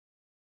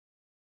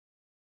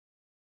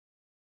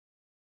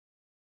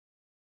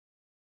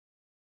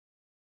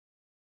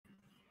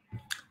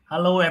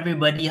Hello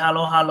everybody,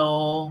 hello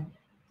hello.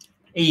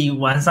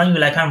 晚上又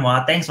来看我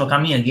Thanks for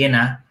coming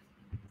again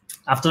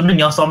Afternoon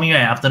you all saw me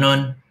right?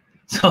 Afternoon.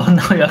 So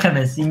now you all come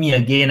and see me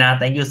again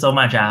Thank you so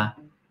much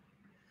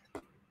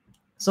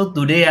So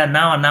today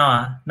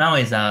now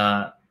is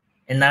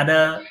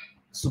another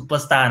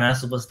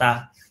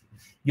superstar.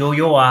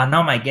 YoYo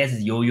Now my guest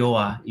is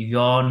YoYo If you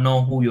all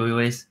know who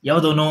YoYo is, you all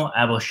don't know,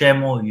 I will share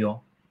more with you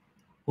all.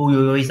 Who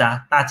YoYo is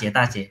大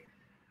姐.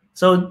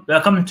 So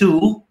welcome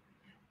to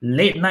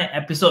late night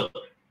episode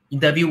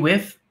interview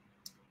with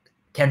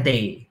Ken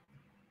Tay.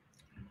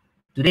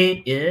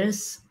 Today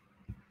is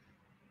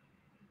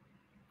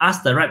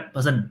Ask the Right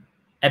Person,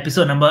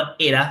 episode number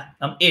 8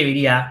 I'm 8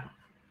 already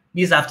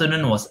This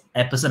afternoon was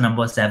episode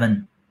number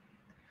 7.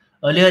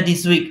 Earlier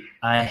this week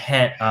I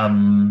had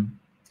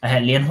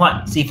Lian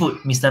Huat Seafood,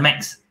 Mr.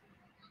 Max,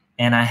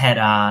 and I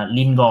had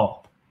Lin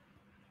Go.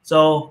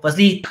 So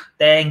firstly,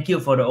 thank you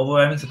for the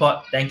overwhelming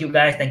support. Thank you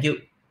guys, thank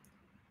you.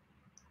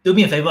 Do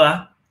me a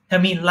favor,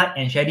 help me like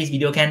and share this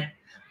video, Ken.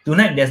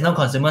 Tonight there's no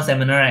consumer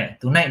seminar,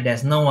 right? Tonight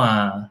there's no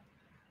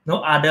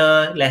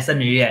other lesson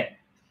really, right?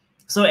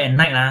 So at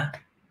night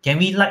can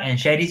we like and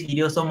share this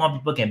video so more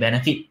people can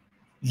benefit,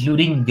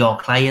 including your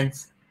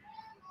clients?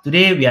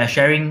 Today we are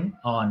sharing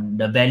on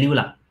the value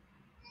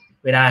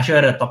When I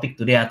share the topic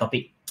today,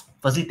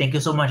 Firstly, thank you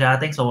so much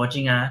thanks for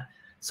watching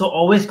So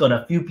always got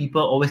a few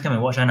people always come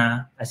and watch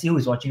I see who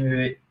is watching.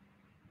 Wait.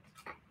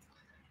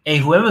 Hey,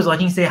 whoever is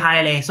watching, say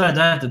hi so I don't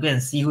have to go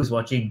and see who's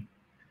watching.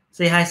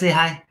 Say hi,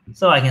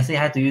 so I can say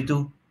hi to you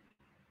too.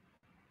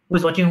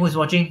 Who's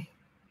watching?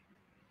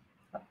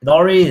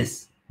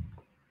 Doris,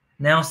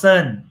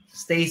 Nelson,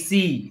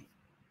 Stacy.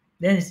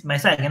 Then my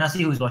side I cannot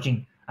see who's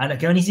watching. I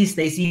can only see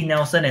Stacy,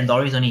 Nelson, and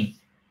Doris only.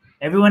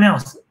 Everyone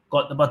else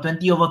got about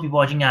 20 over people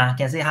watching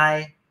can say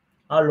hi,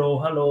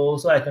 hello,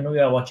 so I can know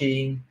you are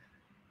watching.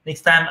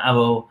 Next time I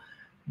will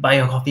buy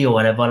your coffee or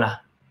whatever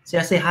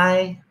Say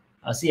hi.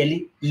 I'll see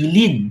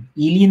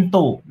Eileen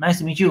To, nice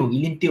to meet you,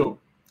 Eileen Teo.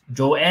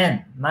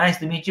 Joanne, nice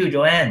to meet you,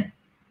 Joanne.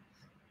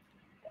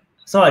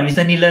 So I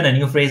recently learned a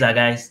new phrase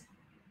guys.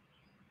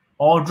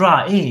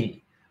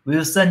 Audra,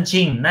 Wilson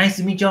Ching, nice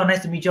to meet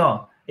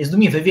y'all. Do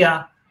me a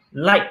favor,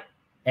 like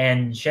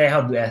and share.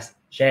 How to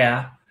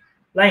share?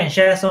 Like and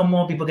share so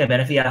more people can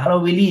benefit. Hello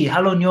Willie,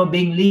 hello Nyo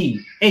Bing Lee.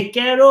 Hey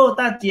Carol,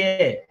 大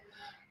姐.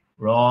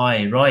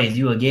 Roy is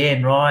you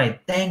again, Roy.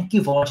 Thank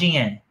you for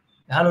watching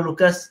Hello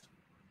Lucas.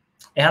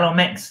 Hey, hello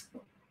Max.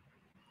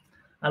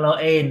 Hello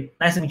Ain.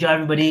 Nice to meet you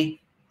everybody.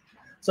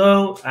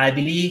 So I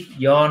believe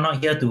you're not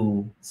here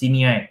to see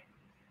me, right?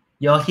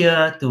 You're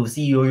here to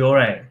see YoYo,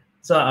 right?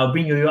 So I'll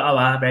bring YoYo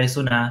up very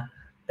soon.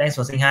 Thanks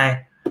for saying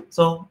hi.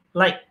 So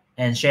like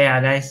and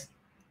share guys.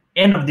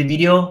 End of the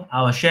video,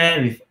 I will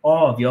share with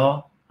all of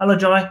y'all. Hello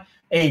Joy.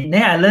 Hey,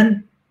 now I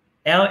learned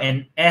L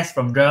and S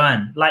from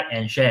Joanne. Like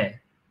and share.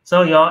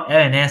 So y'all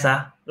L and S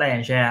like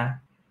and share.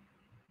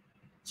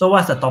 So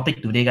what's the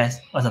topic today,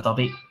 guys? What's the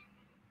topic?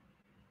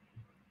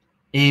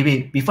 Hey,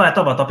 wait, before I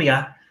talk about topic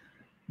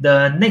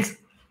the next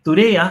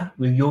today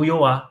with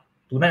YoYo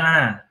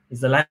tonight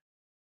is the live.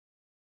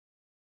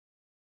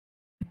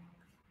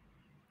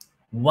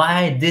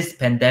 Why this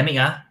pandemic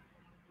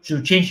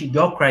should change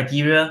your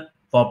criteria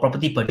for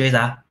property purchase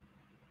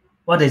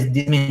What does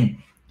this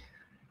mean?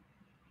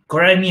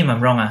 Correct me if I'm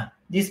wrong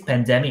This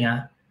pandemic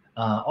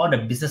all the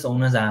business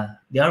owners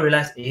they all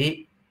realize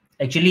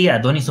actually I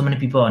don't need so many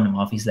people in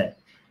my office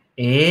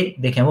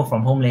they can work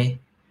from home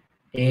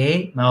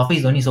my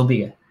office don't need so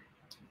big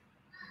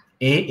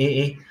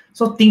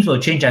So things will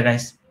change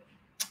guys.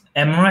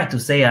 Am I right to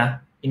say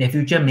in the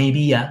future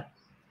maybe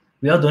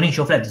we all don't need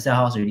show flat to sell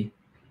house already?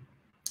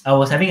 I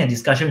was having a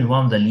discussion with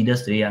one of the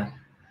leaders today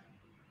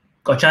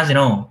got chance in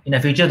the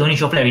future don't need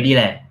show flat already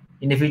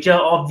In the future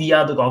all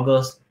VR to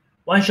goggles.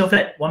 One show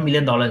flat $1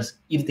 million.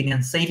 If they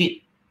can save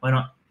it, why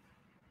not?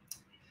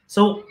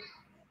 So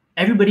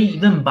everybody,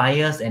 even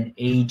buyers and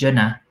agent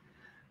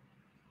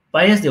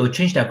buyers, they will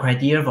change their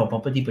criteria for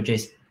property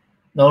purchase.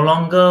 No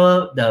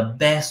longer the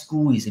best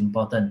school is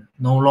important.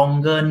 No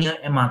longer near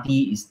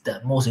MRT is the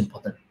most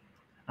important.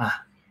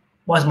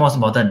 What's most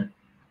important?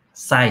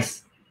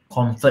 Size,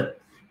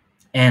 comfort,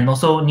 and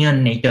also near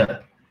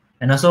nature.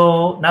 And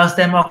also now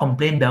stand more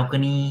complain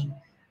balcony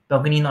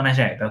not nice,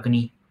 right?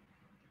 Balcony.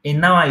 And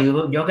now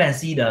you can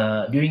see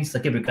during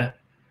circuit breaker,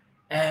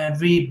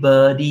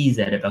 everybody is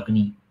at the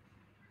balcony.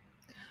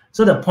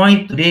 So the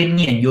point today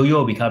me and YoYo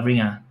will be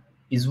covering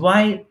is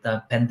why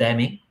the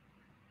pandemic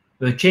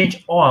will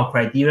change all our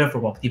criteria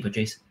for property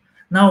purchase.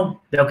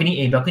 Now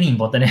balcony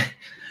important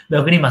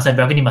balcony must have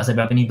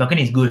balcony.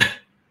 Balcony is good.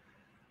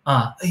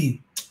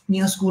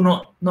 Near school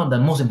not the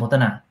most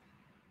important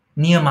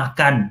Near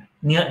makan,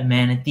 near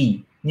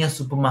amenity, near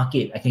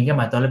supermarket, I can get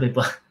my toilet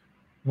paper.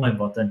 More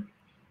important.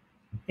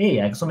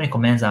 Hey, I got so many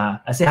comments I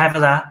say hi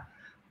first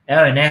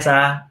L and S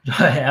L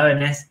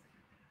and S.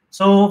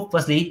 So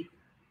firstly,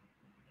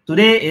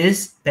 today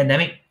is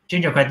pandemic.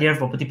 Change your criteria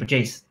for property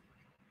purchase.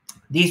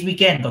 This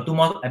weekend got 2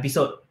 more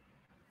episodes.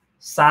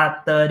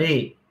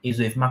 Saturday is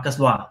with Marcus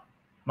Lua.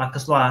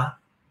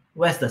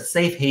 Where's the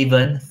safe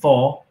haven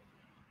for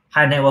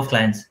high net worth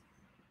clients.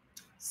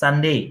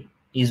 Sunday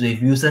is with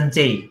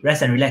𝘃𝐸𝐺,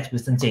 Rest and Relax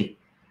𝘃𝐸𝐺.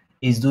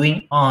 Is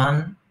doing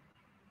on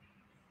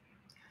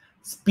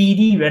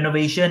speedy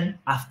renovation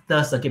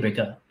after circuit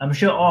breaker. I'm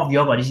sure all of you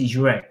all got this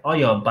issue, right? All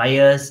your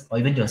buyers or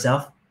even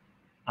yourself,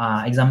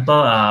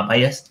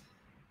 buyers.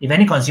 If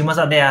any consumers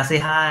out there, say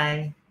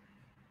hi.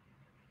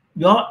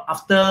 You're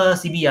after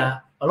CB,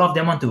 a lot of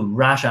them want to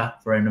rush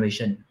for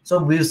renovation.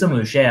 So Wilson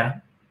will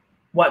share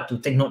what to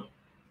take note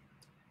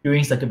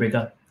during circuit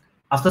breaker.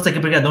 After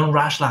circuit breaker, don't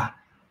rush lah.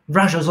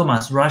 Rush also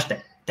must rush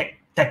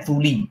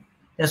tactfully.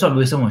 That's what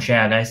Wilson will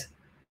share, guys.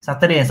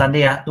 Saturday and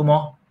Sunday, 2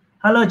 more.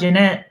 Hello,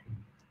 Janet.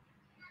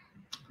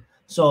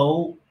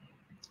 So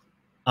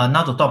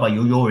now to talk about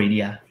YoYo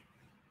already.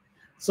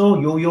 So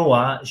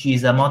YoYo,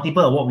 she's a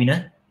multiple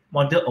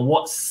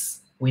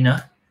awards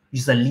winner.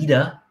 She's a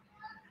leader,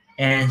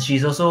 and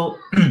she's also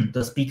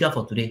the speaker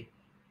for today.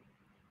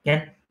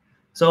 Ken?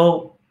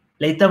 So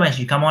later when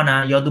she come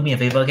on, y'all do me a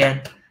favor,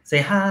 Ken.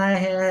 Say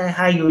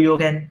hi YoYo,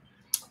 Ken.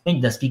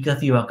 Make the speaker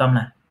feel welcome.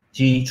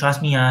 She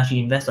trusts me, she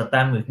invests her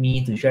time with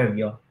me to share with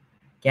you.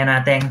 Ken,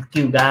 thank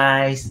you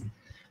guys.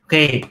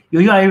 Okay,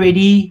 YoYo, are you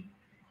ready?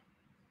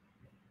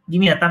 Give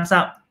me a thumbs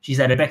up. She's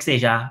at the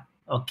backstage.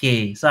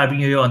 Okay, so I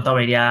bring YoYo on top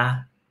already.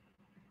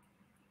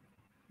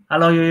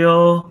 Hello,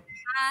 YoYo.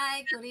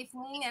 Hi, good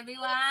evening,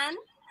 everyone.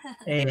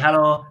 Hey,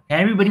 hello.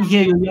 Can everybody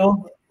hear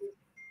YoYo?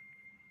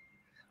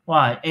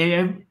 Wow,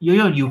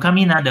 YoYo, you come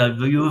in the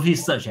YoYo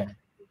search.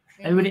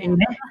 Everybody,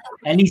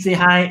 Ellie say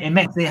hi.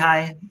 Max say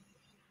hi.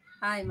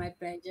 Hi, my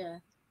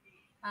pleasure.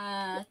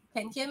 Can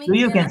you hear me?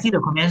 YoYo can see the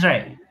comments,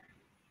 right?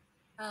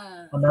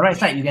 On the right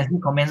side, you can see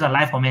comments,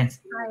 live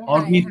comments.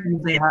 All you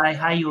say hi.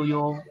 Hi,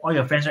 YoYo. All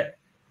your friends, right?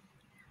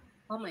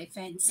 All my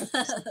fans.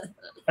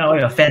 all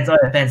your fans.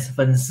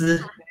 粉丝.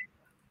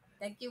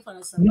 Thank you for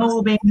the support.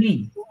 No,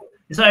 baby.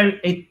 So,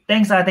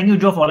 thanks, thank you,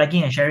 Joe, for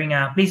liking and sharing.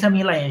 Please help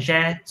me like and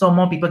share so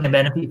more people can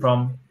benefit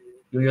from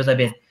YoYo's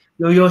event.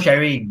 YoYo's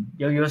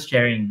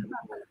sharing.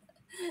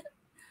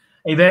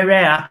 It's very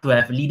rare to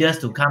have leaders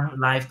to come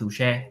live to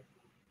share.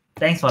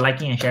 Thanks for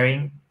liking and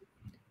sharing.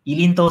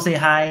 Eileen To say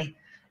hi.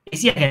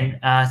 See, I can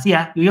see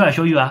YoYo, I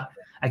show you. I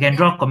can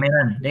draw comment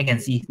then you can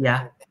see.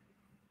 Yeah.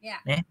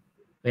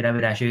 Wait,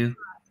 I show you.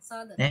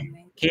 Saw the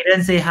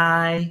Kaden say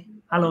hi.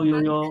 Hello,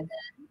 YoYo.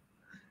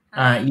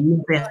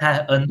 Eileen say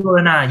hi. 很多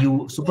人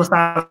you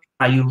superstar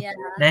you.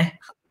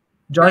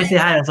 Joy say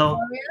hi also.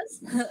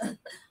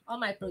 All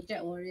my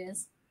project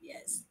warriors.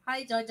 Yes.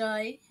 Hi,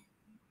 Joy.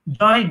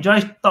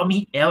 Joy taught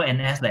me L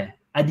and S.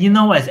 I didn't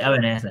know what is L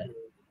and S.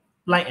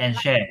 Like and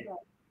share.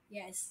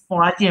 Yes.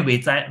 I didn't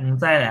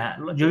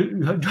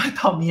know. Joy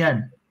taught me.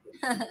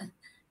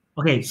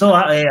 Okay, so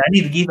I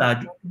need to give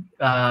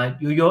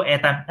YoYo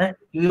airtime.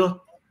 YoYo,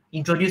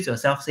 introduce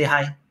yourself. Say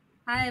hi.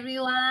 Hi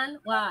everyone.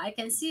 Wow, I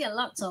can see a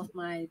lot of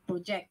my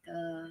project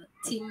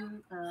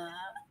team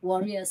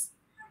warriors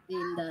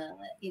in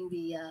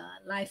the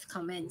live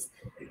comments.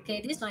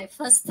 Okay, this is my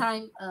first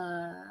time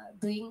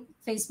doing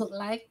Facebook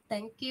Live.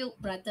 Thank you,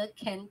 brother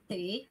Ken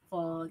Tay,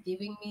 for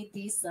giving me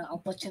this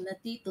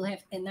opportunity to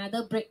have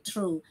another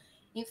breakthrough.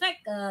 In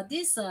fact,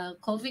 this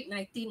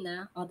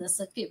COVID-19 or the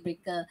circuit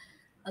breaker,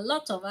 a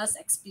lot of us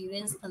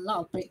experience a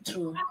lot of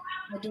breakthrough.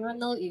 I do not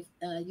know if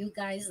you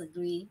guys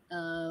agree.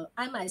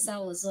 I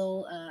myself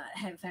also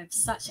have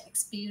such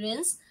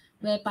experience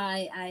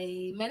whereby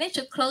I managed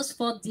to close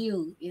 4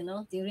 deals,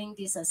 during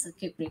this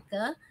circuit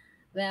breaker.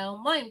 Well,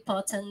 more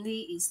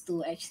importantly is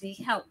to actually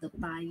help the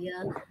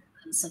buyer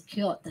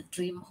secure the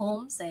dream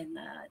homes and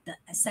the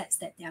assets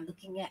that they are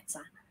looking at.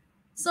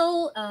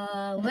 So,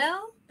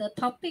 well, the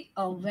topic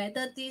of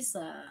whether this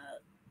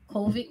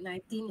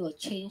COVID-19 will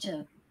change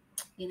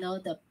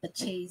the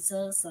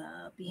purchasers'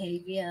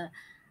 behavior,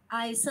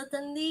 I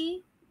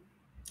certainly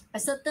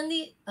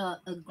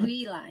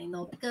agree,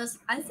 because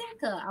I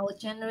think our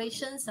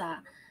generations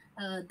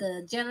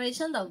the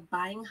generation of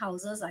buying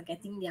houses are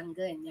getting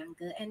younger and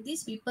younger, and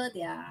these people,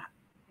 they are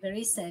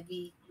very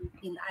savvy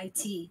in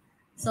IT.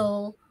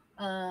 So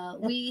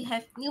we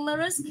have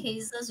numerous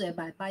cases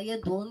whereby buyer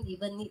don't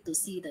even need to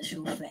see the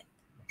show flat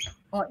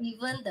or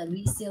even the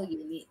resale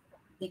unit.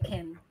 They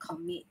can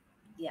commit.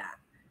 Yeah.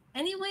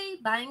 Anyway,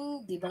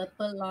 buying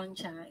developer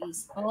launch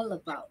is all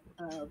about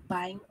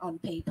buying on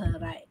paper,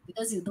 right?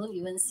 Because you don't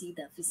even see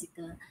the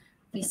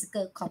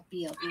physical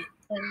copy of it.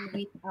 And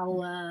with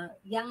our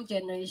young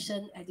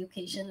generation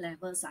education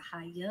levels are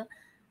higher,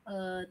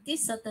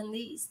 this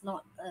certainly is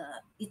not,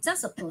 it's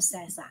just a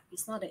process.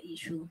 It's not an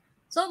issue.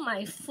 So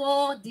my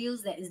 4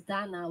 deals that is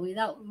done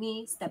without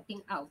me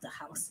stepping out of the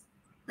house.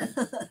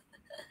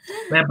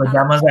 Wear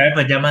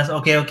pajamas.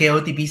 Okay,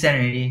 OTP sent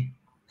already.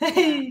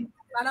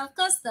 But of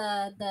course,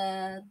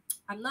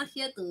 I'm not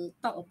here to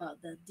talk about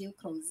the deal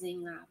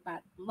closing,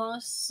 but more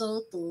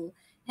so to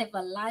have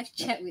a live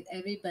chat with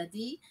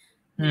everybody.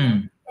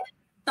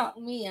 Talk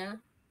me,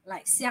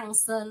 like 相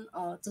声,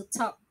 or to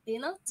talk,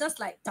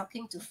 just like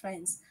talking to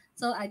friends.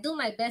 So I do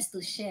my best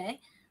to share.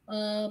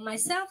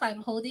 Myself,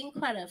 I'm holding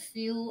quite a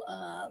few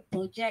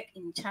project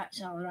in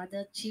charge, or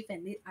rather chief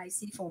and lead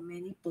IC for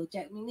many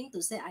projects, meaning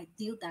to say I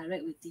deal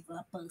direct with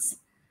developers.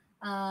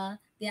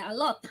 There are a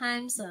lot of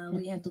times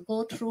we have to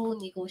go through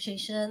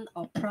negotiation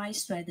or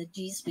price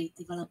strategies with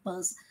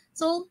developers.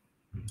 So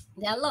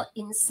there are a lot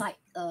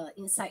of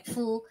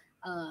insightful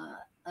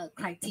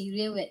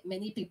criteria that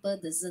many people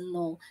doesn't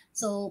know.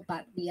 So,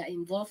 but we are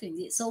involved in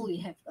it. So we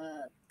have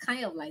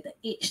kind of like the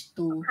edge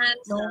to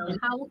know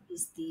how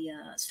is the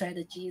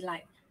strategy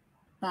like.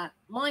 But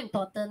more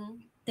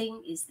important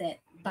thing is that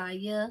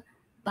buyer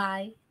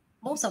buy,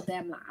 most of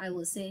them, I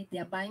would say, they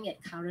are buying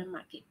at current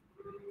market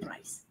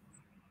price.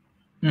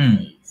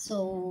 Okay,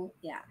 so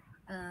yeah.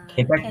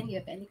 Okay, Can you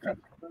have any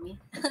question for me?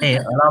 Hey,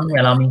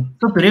 allow me.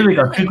 So today we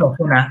got three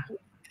questions.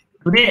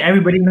 Today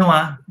everybody know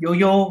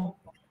YoYo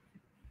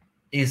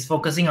is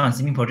focusing on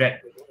swimming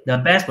project. The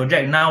best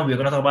project now we're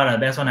gonna talk about the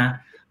best one.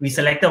 We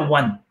selected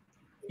one.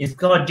 It's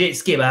called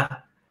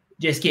Jadescape.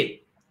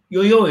 Jadescape.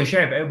 YoYo will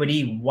share with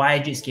everybody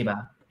why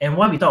Jadescape and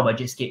why we talk about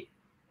Jadescape.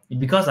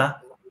 Because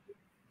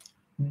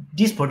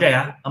this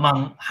project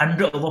among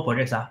 100 over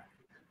projects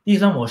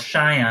this one will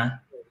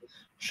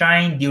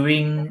shine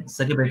during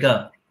circuit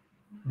breaker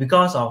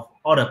because of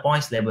all the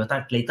points that we'll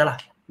touch later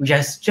which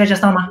I shared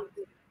just now.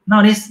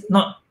 Nowadays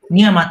not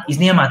near it's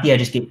near MRT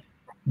Jadescape,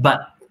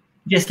 but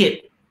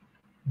Jadescape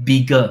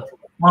bigger,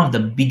 one of the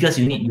biggest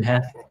unit you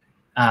have.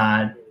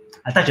 I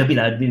touch a bit.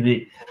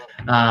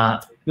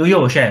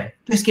 YoYo will share.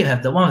 Jadescape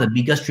have one of the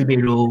biggest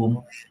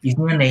 3-bedroom. It's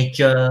near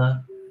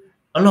nature,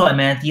 a lot of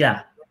amenity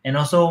and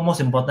also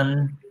most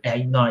important,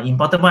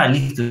 important one I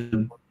leave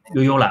to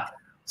YoYo .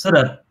 So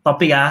the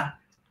topic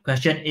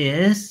question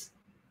is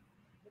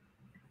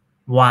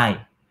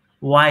why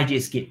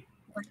Jadescape.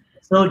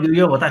 So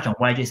YoYo will touch on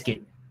why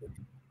Jadescape.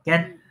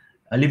 Can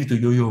I leave it to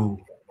YoYo?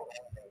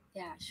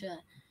 Yeah, sure.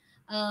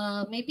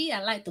 Maybe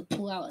I'd like to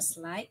pull out a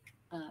slide.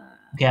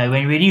 Okay,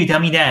 when ready, you tell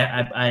me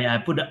that I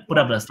put up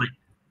the slide.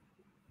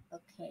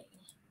 Okay.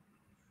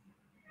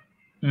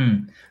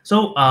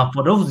 So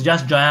for those who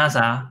just join us,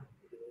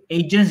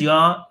 agents, you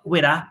all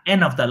wait.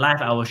 End of the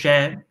live, I will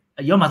share.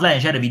 You all must like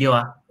and share the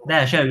video.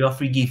 Then I share your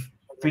free gift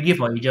for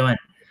agent one.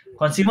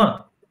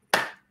 Consumer,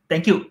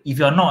 thank you. If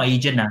you're not an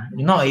agent,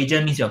 you're not an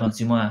agent means you're a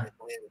consumer.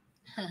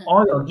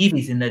 All your gift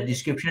is in the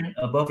description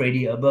above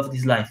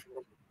this live.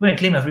 Go and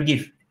claim a free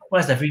gift. What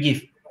is the free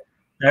gift?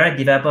 Direct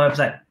developer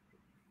website,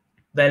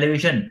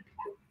 valuation,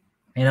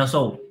 and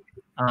also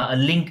a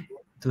link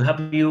to help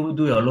you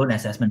do your loan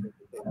assessment.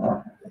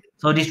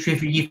 So this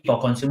free gift for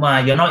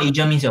consumer. You're not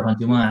agent means you're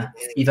consumer.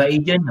 If you're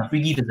agent, your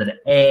free gift is at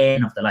the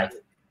end of the life.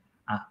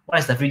 What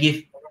is the free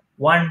gift?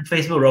 One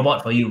Facebook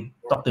robot for you.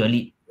 Talk to your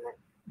lead.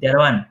 The other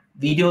one,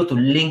 video to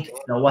link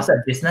your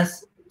WhatsApp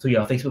business to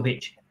your Facebook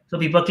page. So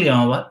people click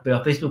on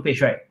your Facebook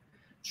page, right?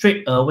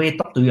 Straight away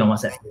talk to you on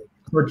WhatsApp.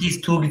 So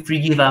these two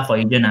free gifts for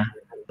agent.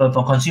 But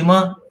for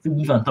consumer, free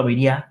gift on top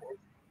already.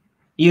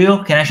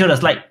 YoYo, can I show the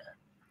slide?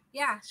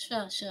 Yeah,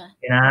 sure.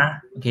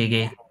 Okay.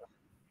 Yeah.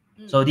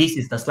 So this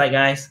is the slide,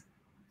 guys.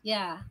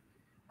 Yeah.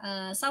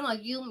 Some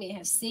of you may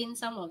have seen,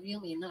 some of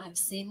you may not have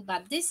seen,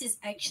 but this is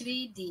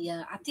actually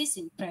the artist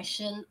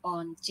impression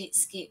on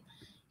Jadescape.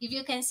 If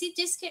you can see,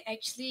 Jadescape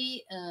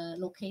actually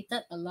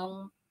located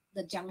along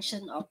the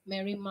junction of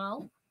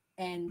Marymount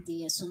and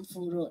the Sun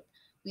Fu Road.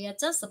 We are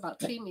just about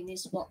 3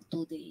 minutes walk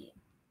to the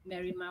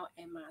Marymount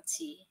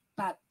MRT.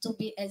 But to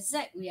be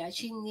exact, we are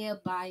actually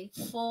nearby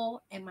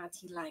 4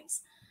 MRT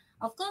lines.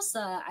 Of course,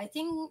 I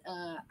think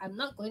I'm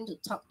not going to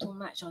talk too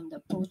much on the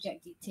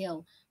project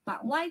detail,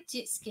 but why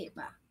Jadescape?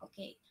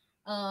 Okay.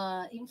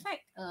 In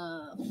fact,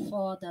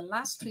 for the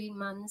last 3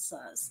 months,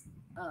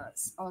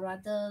 or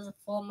rather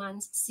 4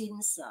 months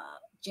since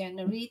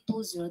January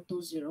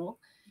 2020,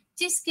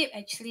 Jadescape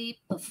actually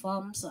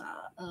performs,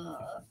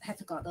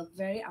 have got a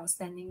very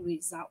outstanding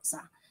results.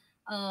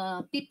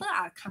 People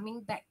are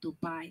coming back to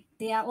buy.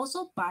 There are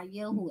also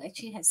buyers who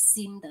actually has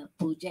seen the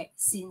project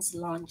since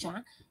launch,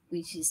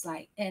 which is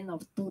like end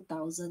of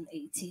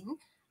 2018.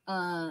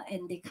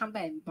 And they come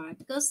back and buy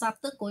because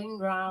after going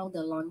around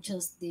the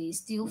launches, they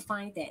still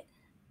find that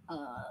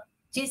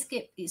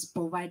Jadescape is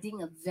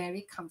providing a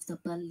very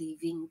comfortable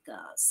living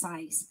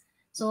size.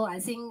 So I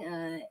think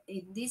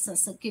in this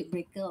circuit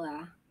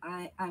breaker,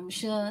 I'm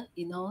sure,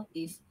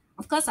 if,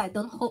 of course, I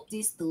don't hope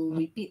this to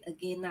repeat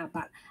again,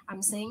 but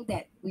I'm saying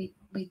that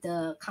with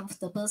the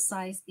comfortable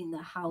size in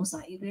the house,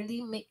 it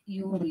really make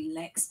you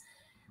relax.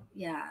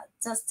 Yeah,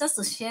 just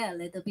to share a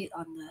little bit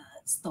on the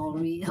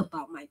story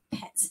about my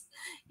pets.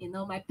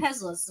 My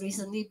pets was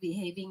recently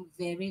behaving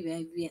very,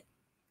 very weird,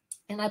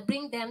 and I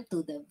bring them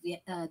to the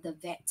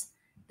vet.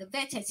 The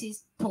vet actually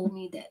told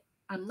me that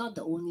I'm not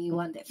the only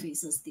one that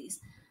faces this.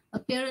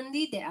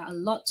 Apparently, there are a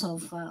lot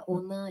of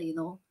owner.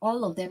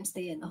 All of them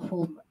stay in the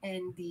home,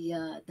 and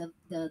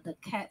the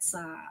cats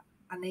are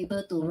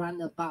unable to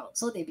run about,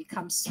 so they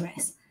become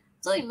stressed.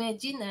 So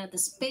imagine the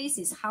space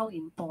is how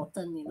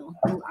important,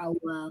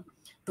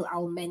 to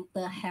our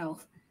mental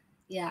health.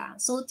 Yeah.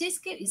 So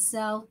Jadescape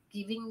itself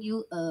giving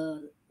you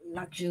a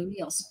luxury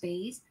of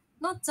space,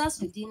 not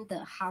just within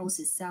the house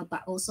itself,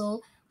 but also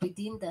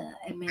within the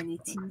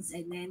amenities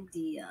and then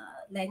the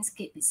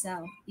landscape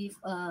itself. If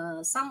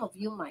some of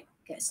you might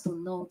get to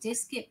know,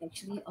 Jadescape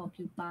actually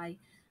occupy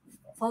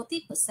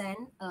 40%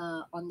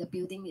 on the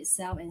building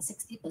itself and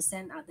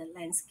 60% are the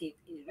landscape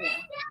area.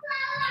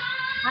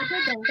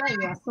 Other than that,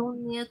 we are so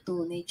near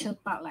to nature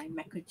park like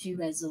𝐾𝐥𝐥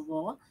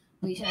Reservoir,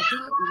 which I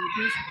think in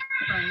this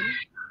time,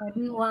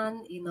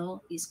 everyone,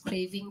 is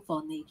craving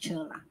for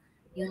nature lah.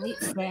 You need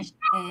fresh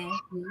air,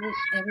 you need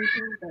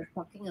everything that's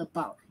talking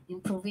about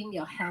improving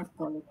your health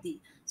quality.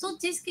 So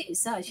Jadescape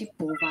itself actually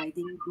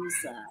providing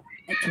these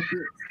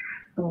attributes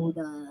to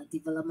the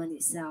development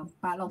itself.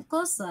 But of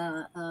course,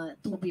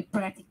 to be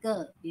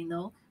practical,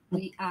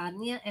 we are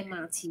near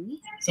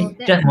MRT. So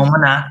that Just a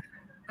moment.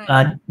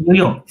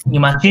 YoYo, you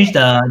must change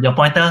your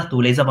pointer to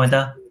laser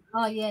pointer.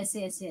 Oh, yes.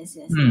 Okay.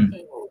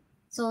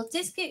 So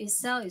Jadescape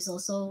itself is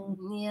also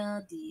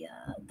near the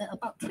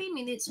about 3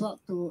 minutes walk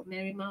to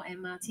Marymount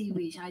MRT,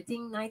 which I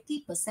think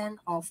 90%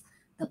 of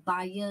the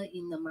buyer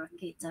in the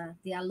market,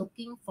 they are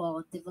looking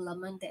for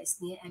development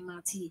that's near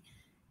MRT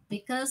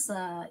because,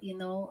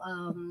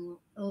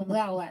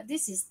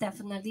 this is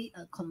definitely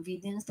a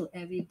convenience to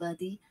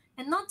everybody.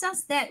 And not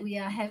just that, we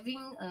are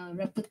having a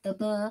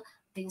reputable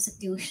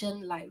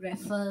institution like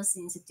Raffles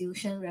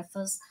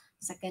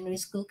Secondary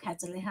School,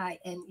 Catholic High,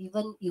 and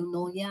even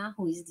Eunoia,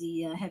 who is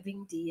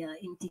having the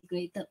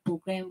integrated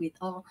program with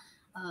all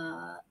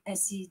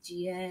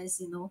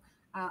SCGS,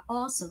 are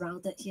all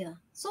surrounded here.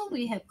 So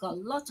we have got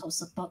lots of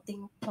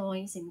supporting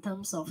points in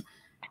terms of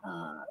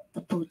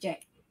the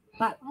project.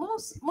 But more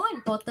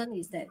important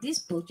is that these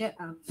projects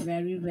are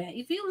very rare.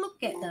 If you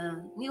look at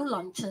the new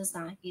launches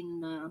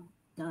in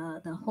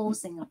the whole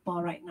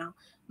Singapore right now,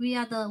 we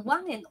are the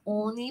one and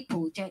only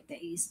project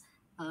that is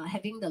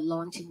having the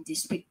launch in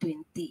District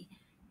 20.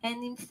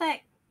 And in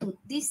fact, to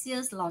this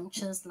year's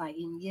launches, like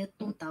in year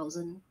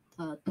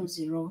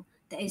 2020,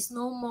 there is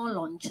no more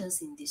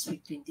launches in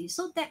District 20.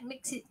 So that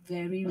makes it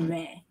very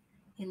rare,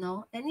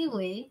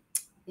 Anyway,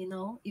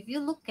 if you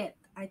look at,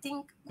 I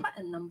think quite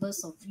a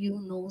numbers of you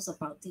knows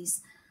about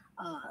this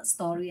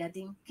story. I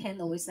think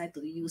Ken always like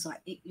to use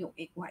like egg yolk,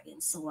 egg white,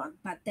 and so on.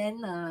 But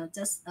then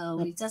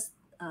we just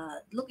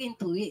look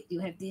into it. You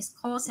have this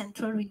core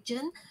central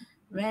region,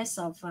 rest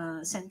of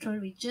central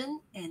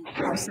region, and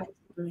outside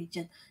central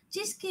region.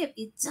 Jadescape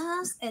is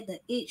just at the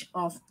edge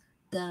of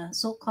the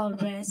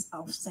so-called rest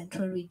of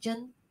central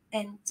region,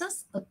 and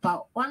just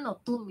about 1 or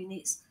 2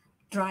 minutes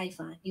drive,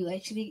 you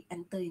actually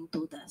enter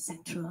into the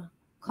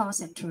core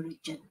central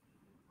region.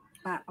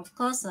 But of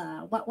course,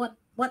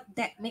 what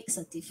that makes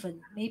a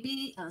difference?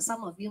 Maybe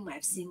some of you might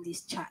have seen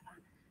this chart.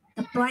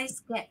 The price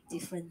gap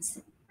difference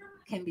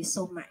can be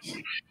so much.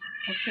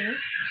 Okay,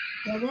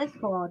 whereas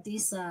for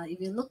this, if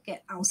you look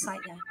at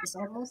outside, it's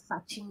almost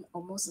touching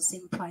almost the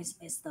same price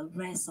as the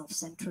rest of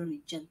central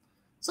region.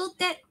 So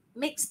that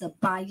makes the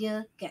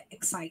buyer get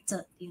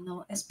excited,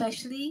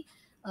 especially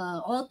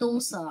all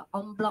those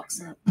en bloc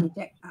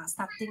projects are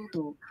starting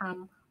to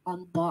come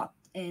on board,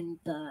 and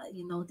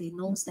they know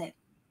that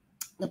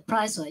the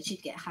price will actually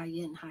get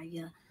higher and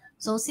higher.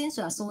 So since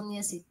we are so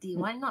near city,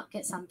 why not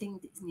get something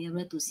that's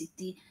nearer to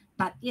city,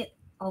 but yet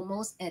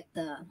almost at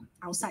the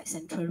outside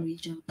central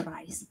region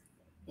price?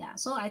 Yeah,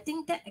 so I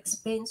think that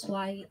explains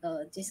why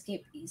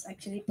Jadescape is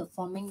actually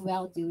performing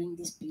well during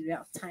this period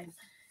of time.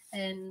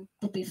 And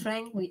to be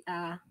frank, we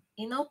are,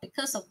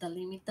 because of the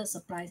limited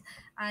supplies,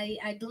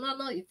 I do not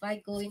know if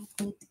I go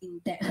into in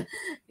depth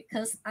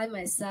because I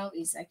myself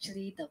is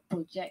actually the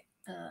project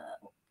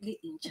lead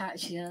in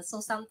charge here. So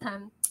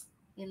sometimes,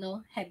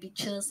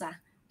 habituals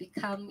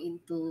become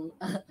into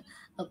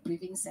a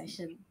briefing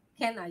session.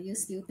 Ken, are you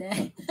still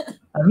there?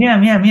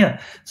 I'm here.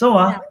 So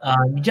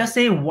you just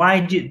say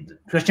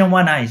question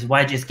 1 is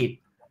why Jadescape.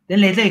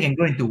 Then later you can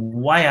go into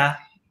why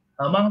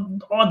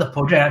among all the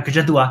project,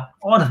 question 2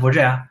 all the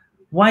project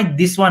why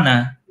this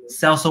one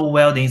sell so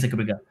well in circuit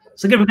breaker.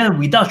 Circuit breaker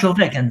without show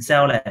flat can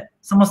sell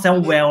someone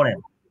sell well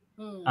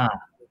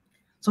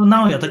So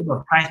now you're talking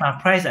about price.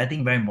 Price I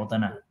think very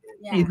important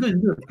It's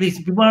good. Please,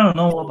 people want to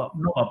know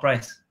about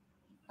price.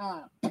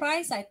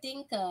 Price, I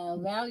think,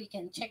 you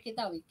can check it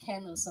out with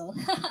Ken also.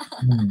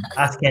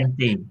 Ask Ken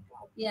Tay.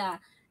 Yeah.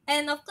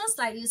 And of course,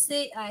 like you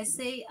say,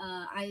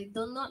 I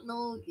do not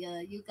know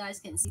you guys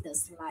can see the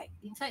slide.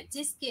 In fact,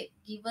 Jadescape,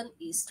 given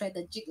its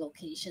strategic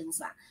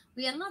locations,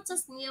 we are not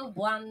just near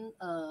one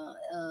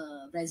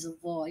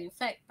reservoir. In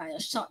fact, by a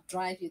short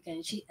drive, you can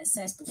actually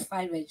access to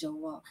 5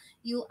 reservoirs.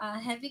 You are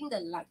having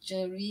the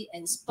luxury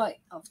and spoil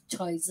of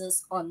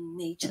choices on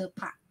nature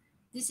park.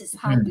 This is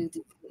how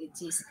beautiful it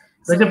is.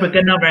 Circuit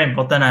breaker now very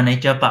important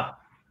nature park.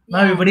 Now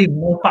everybody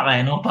no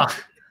park no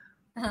park.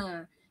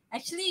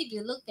 Actually, if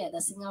you look at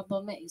the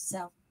Singapore map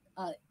itself,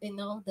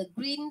 the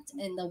green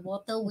and the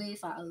water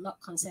wave are a lot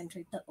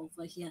concentrated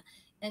over here.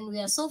 And we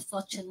are so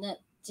fortunate,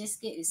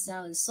 Jadescape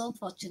itself is so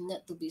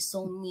fortunate to be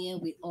so near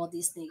with all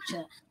this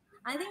nature.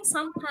 I think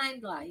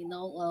sometimes,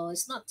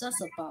 it's not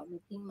just about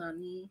making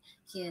money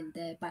here and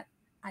there, but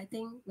I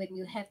think when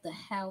you have the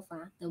health,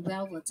 the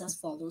wealth will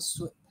just follow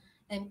suit.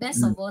 And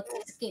best of all,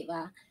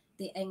 Jadescape,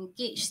 they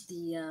engaged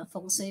the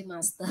feng shui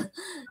master,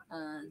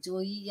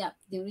 Joey Yap,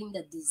 during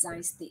the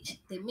design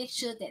stage. They make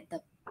sure that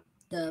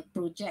the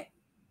project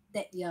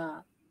that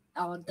you're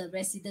or the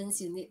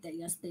residence unit that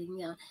you're staying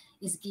in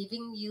is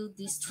giving you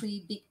these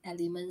three big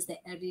elements that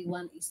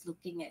everyone is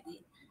looking at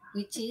it,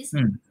 which is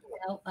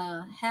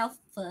health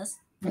first,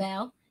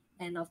 wealth,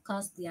 and of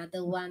course the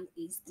other one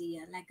is the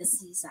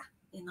legacies,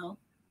 you know,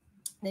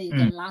 that you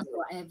can last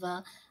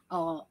forever,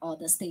 or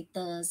the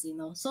status, you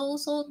know.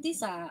 So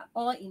these are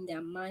all in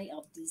their mind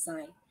of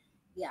design.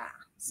 Yeah.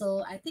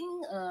 So I think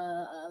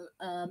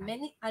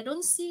many, I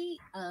don't see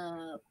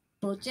a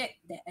project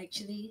that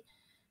actually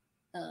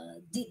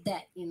did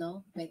that, you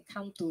know, when it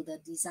come to the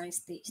design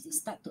stage, they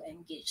start to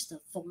engage the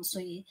feng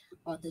shui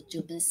or the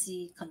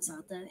geometry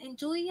consultant. And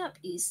Joey Yap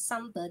is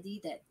somebody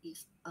that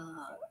if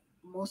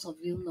most of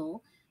you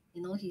know,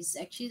 he's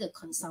actually the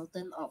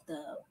consultant of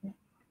the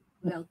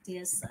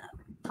wealthiest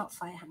top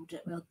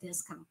 500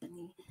 wealthiest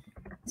company.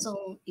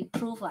 So it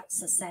proved what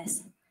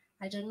success.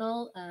 I don't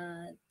know.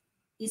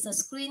 Is a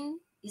screen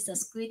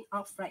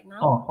off right now?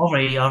 Oh,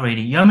 already.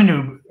 You want me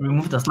to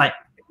remove the slide?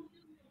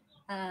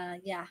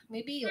 Yeah,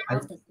 maybe you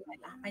off the slide.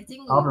 I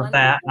think Off the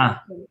slide.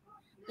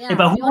 Yeah. Hey,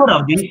 but who heard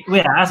of Joey?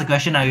 Wait, I asked a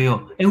question now.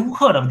 Hey, who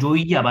heard of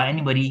Joey Yap?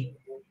 Anybody?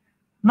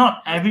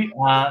 Not every.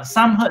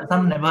 Some heard,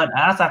 some never heard.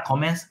 I asked our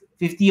comments.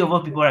 50 over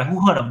people, right?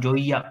 Who heard of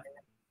Joey Yap?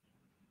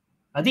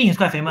 I think he's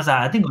quite famous.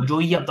 I think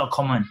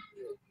JoeyYap.com.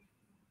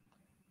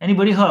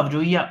 Anybody heard of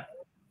Joey Yap?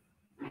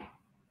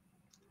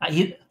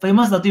 He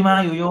famous 的对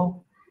吗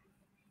？YoYo?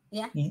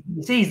 Yeah. He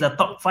say he's the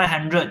top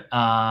 500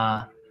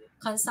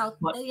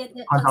 consultant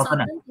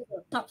to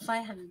the top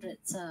 500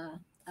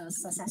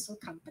 successful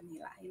company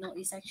lah. You know,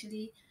 it's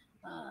actually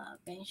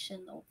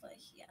mentioned over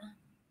here.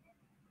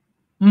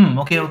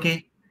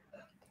 Okay.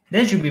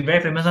 Then should be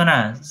very famous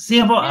one.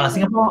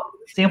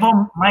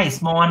 Singapore, mine is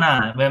small one.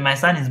 When my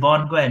son is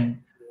born, go and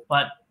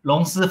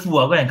Long Sifu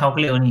go and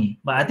calculate only.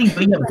 But I think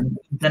Joey Yap is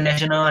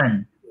international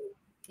one.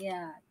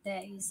 Yeah,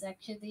 there is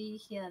actually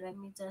here. Let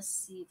me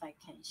just see if I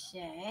can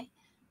share.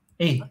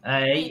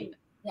 Hey,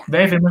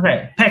 very famous,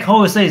 right? Peck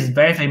Ho say is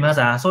very famous.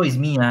 So is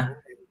me.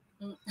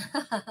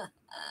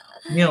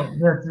 没有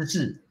知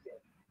识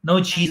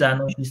No cheese,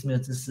 no cheese, 没有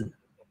知识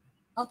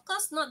Of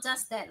course, not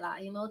just that lah.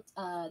 You know,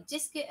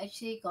 Jadescape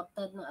actually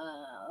gotten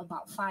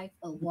about 5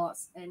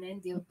 awards, and then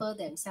Developer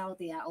themselves,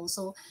 they are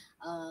also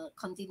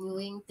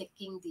continuing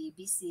taking the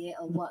BCA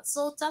award.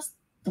 So just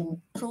to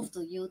prove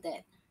to you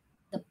that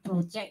the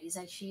project is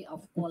actually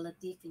of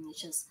quality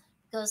finishes,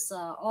 because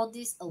all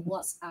these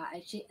awards are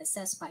actually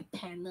assessed by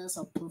panels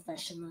of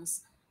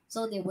professionals.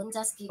 So they won't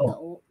just give the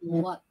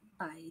award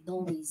by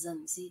no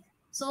reason. See,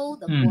 so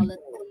the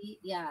quality,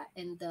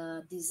 and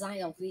the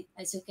design of it,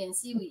 as you can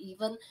see, we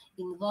even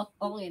involve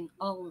on and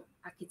on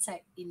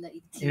architect in the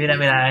interior.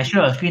 Wait, I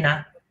show a screen.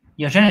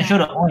 You're trying to show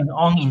the on and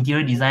on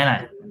interior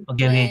design.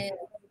 Okay.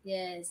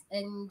 Yes,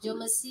 and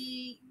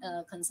geometry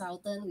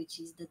consultant,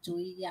 which is the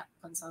Joey Yap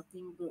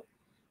Consulting Group,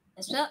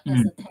 as well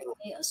as the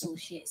𝐾𝐨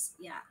Associates,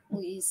 who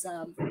is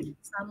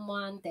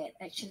someone that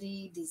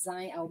actually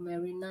designed our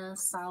Marina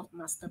South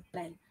Master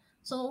Plan.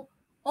 So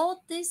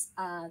all these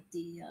are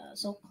the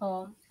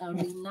so-called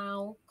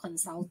renowned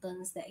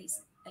consultants that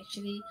is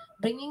actually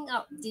bringing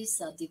up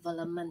this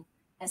development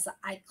as an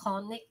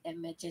iconic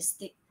and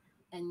majestic,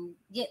 and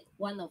yet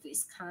one of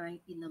its kind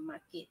in the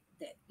market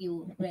that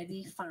you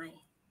rarely find.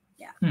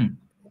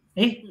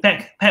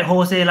 Peck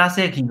Ho say last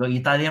year he got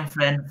Italian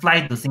friend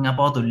fly to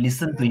Singapore to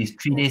listen to his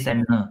 3-day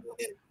seminar.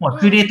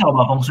 3 day talk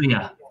about feng shui.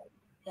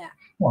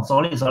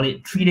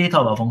 Solid. 3 day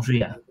talk about feng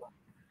shui.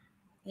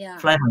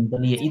 Fly from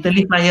Italy.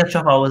 Italy fly here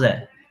 12 hours.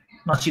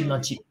 Not cheap.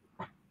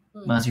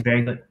 Must be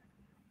very good.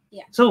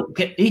 So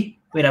okay, wait.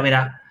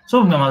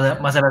 So we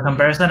must have a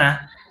comparison.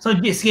 So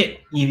Jadescape,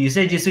 if you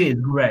say Jadescape is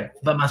good, right?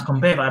 But must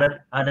compare with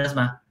others.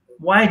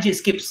 Why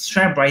Jadescape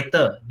shine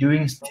brighter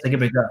during circuit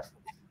breaker?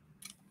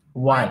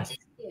 Why?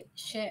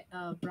 Share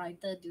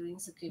brighter during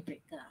circuit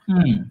breaker.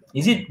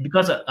 Is it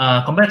because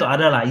compared to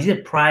other is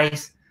it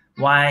price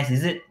wise?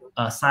 Is it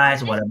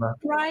size or whatever?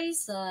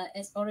 Price,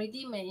 as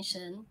already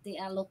mentioned, they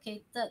are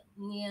located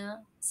near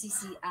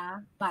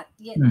CCR, but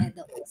yet at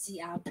the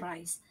OCR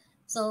price.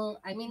 So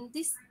I mean,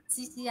 this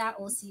CCR,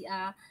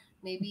 OCR,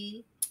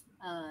 maybe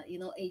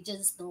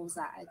agents knows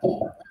that.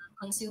 Okay,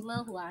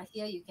 consumer who are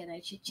here, you can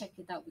actually check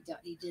it out with your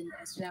agent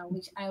as well,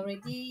 which I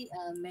already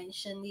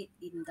mentioned it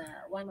in the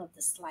one of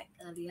the slide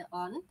earlier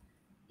on.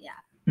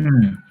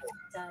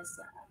 Just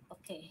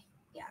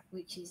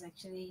which is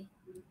actually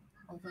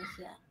over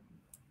here.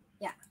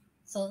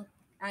 So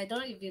I don't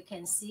know if you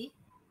can see.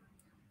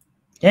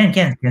 Can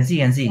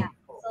see.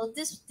 So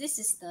this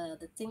is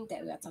the thing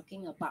that we are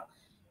talking about,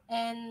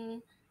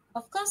 and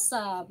of course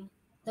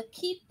the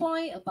key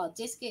point about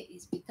Jadescape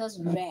is because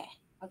rare.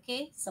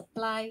 Okay,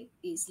 supply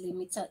is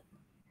limited.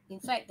 In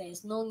fact, there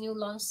is no new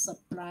launch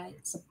supply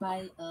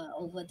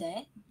over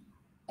there,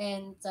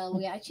 and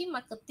we are actually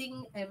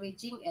marketing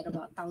averaging at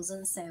about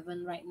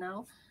 1,007 right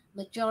now.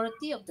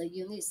 Majority of the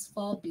units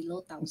fall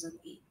below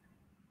 1,008.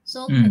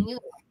 So can you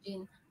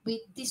imagine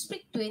with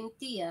District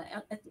 20,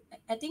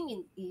 I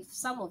think if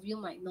some of you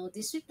might know,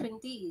 District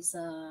 20 is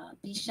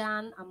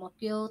Bishan,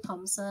 Ang-Mo-Kio,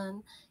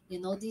 Thomson,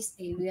 this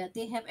area.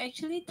 They have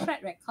actually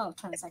track record of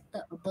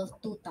transacted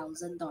above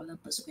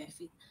 $2,000 per square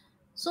feet.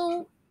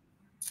 So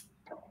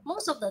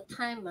most of the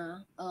time,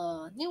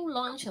 new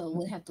launcher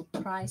will have to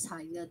price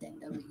higher than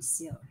the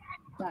resale.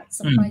 But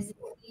surprisingly,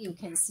 you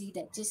can see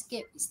that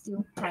Jadescape is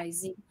still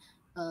pricing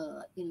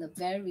in a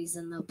very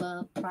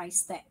reasonable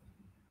price tag,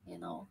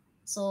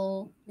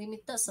 So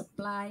limited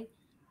supply,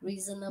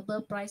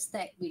 reasonable price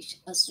tag, which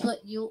assure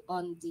you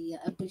on the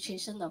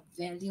appreciation of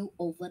value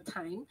over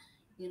time,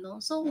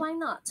 So why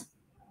not?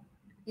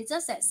 It's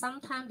just that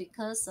sometimes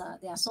because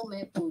there are so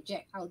many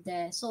projects out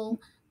there, so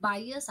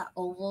buyers are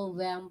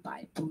overwhelmed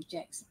by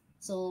projects.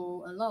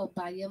 So a lot of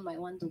buyers might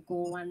want to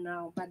go one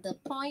round. But the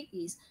point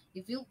is,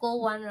 if you go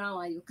one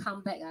round, you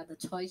come back, the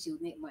choice you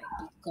need might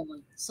be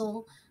gone.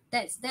 So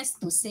that's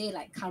to say,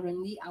 like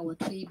currently our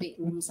 3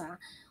 bedrooms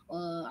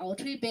our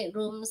 3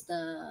 bedrooms,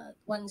 the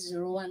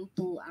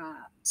 1012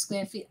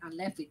 square feet are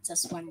left with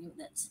just 1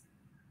 unit.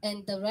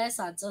 And the rest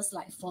are just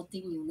like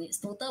 14 units,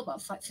 total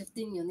about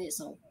 15 units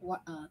of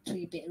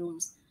 3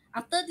 bedrooms.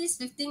 After these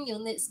 15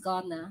 units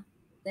gone,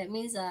 that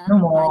means no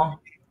more.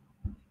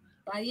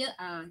 Buyer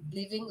are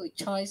living with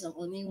choice of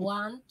only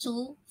 1,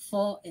 2,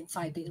 4, and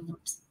 5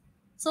 bedrooms.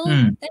 So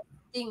that's the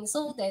thing.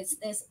 So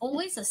there's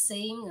always a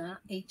saying,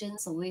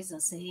 agents always are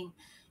saying,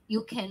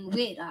 you can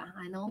wait,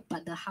 I know,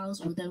 but the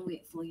house wouldn't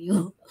wait for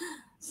you.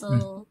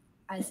 So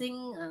I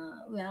think,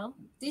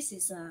 this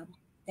is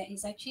there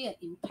is actually an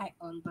impact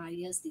on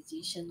buyer's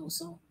decision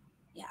also.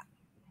 Yeah.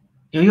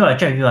 Yo, I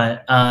check with you.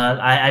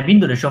 I've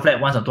been to the show flat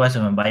once or twice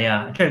with my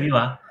buyer. I check with you.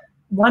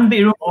 1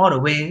 bedroom all the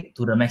way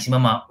to the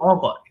maximum, all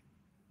got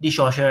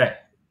dishwasher,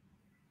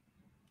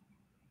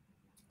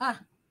 right?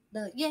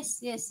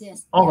 Yes.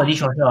 All got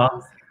dishwasher.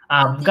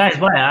 Guys,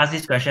 why I ask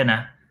this question?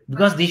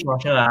 Because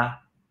dishwasher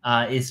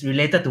is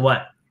related to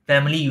what?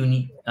 Family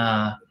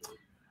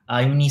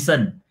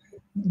unison.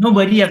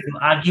 Nobody have to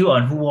argue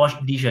on who wash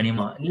dish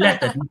anymore. Let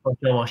the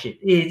dishwasher wash it.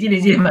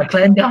 This my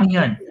client down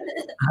here.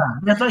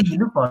 That's why he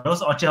look for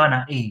those orchard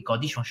one.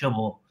 Got dishwasher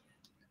bo.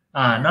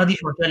 Now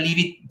dishwasher leave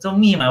it. So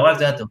me and my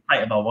wife have to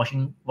fight about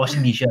washing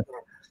dishes.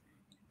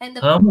 And the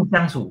和睦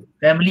相处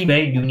family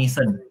very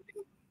unison.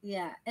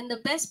 Yeah, and the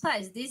best part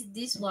is this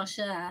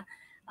dishwasher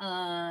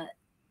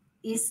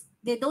is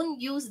they don't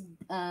use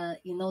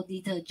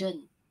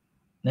detergent.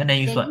 Then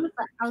they use what? Use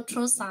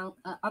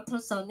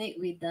ultrasonic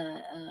with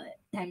the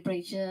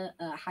temperature,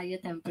 higher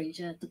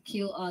temperature to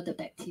kill all the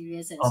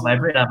bacteria and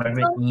vibrate.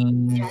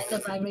 So,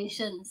 the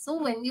vibration.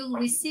 So when you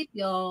receive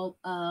your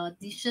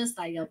dishes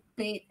like your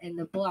plate and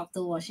the bowl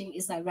after washing,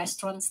 it's like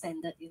restaurant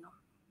standard,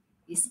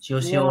 It's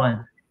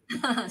one.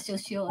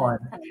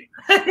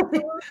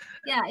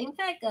 Yeah, in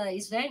fact,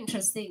 it's very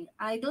interesting.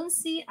 I don't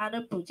see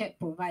other project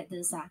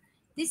providers.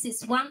 This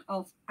is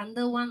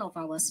under one of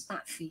our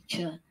smart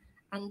feature,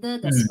 under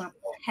the smart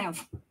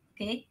health.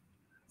 Okay,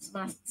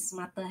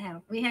 smarter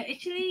health. We have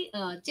actually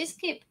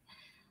Jadescape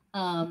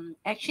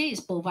actually is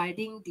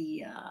providing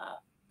the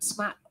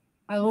smart.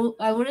 I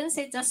wouldn't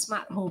say just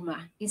smart home.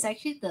 It's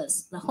actually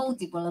the whole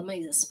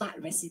development is a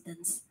smart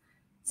residence.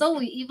 So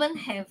we even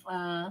have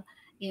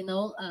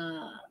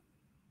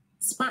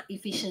smart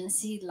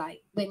efficiency,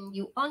 like when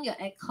you on your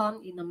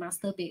aircon in the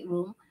master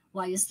bedroom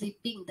while you're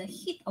sleeping, the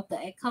heat of the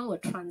aircon will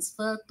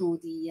transfer to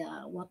the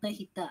water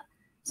heater.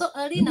 So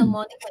early in the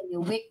morning when you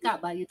wake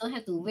up, you don't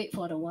have to wait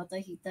for the water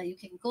heater. You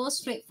can go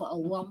straight for a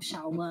warm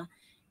shower.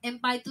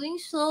 And by doing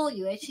so,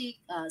 you actually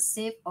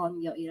save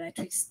on your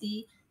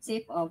electricity,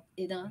 save on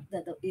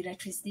the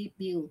electricity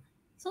bill.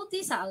 So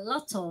these are a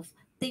lot of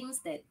things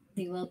that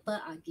developer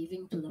are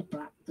giving to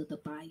the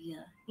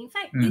buyer. In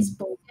fact, this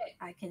project,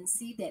 I can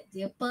see that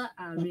developer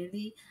are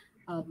really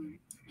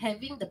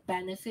having the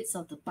benefits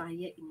of the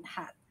buyer in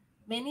heart.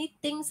 Many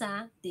things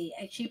they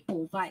actually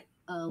provide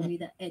with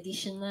the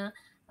additional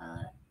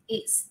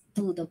aids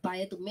to the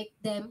buyer to make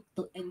them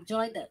to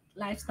enjoy the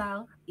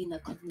lifestyle in a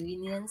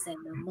convenience and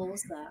the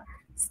most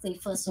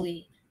safest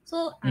way.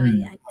 So I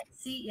can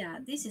see,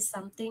 this is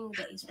something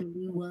that is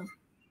really worth.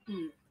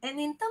 And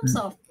in terms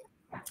of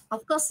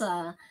course,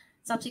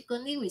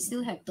 subsequently, we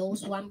still have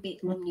those 1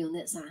 bedroom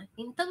units.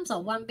 In terms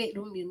of 1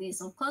 bedroom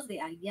units, of course, they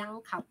are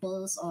young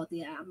couples or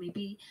they are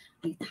maybe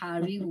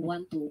retiree who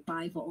want to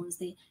buy for own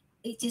stay.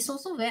 It is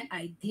also very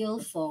ideal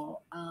for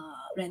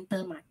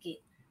rental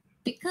market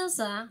because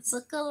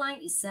Circle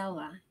Line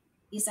itself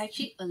is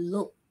actually a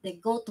loop. They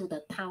go to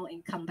the town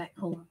and come back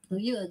home. Do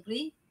you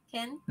agree,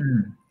 Ken?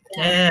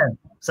 Yeah.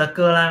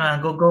 Circle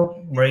Line,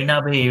 go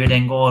Marina Bay,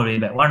 then go already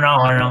back. One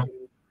round.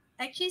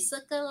 Actually,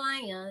 Circle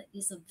Line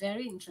is a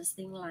very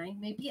interesting line.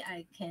 Maybe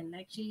I can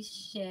actually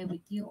share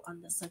with you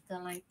on the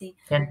Circle Line thing.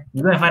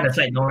 You go and find the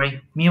site, don't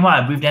worry.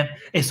 Meanwhile, I brief them.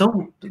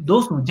 So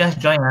those who just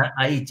joined,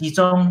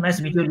 Jizong, nice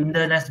to meet you.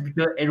 Linda, nice to meet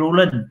you.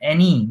 Roland,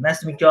 Annie, nice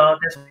to meet you all.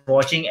 Thanks for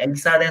watching.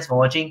 Elisa, thanks for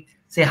watching.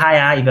 Say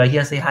hi, if you're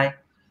here, say hi.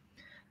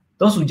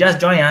 Those who just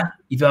joined,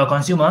 if you're a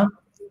consumer,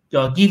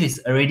 your gift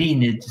is already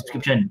in the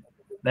description.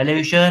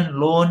 valuation,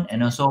 loan,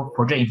 and also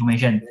project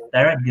information.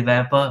 Direct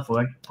developer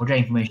for project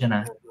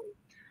information.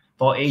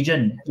 For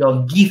agent,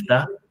 your gift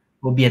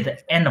will be at the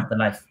end of the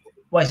life.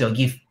 What is your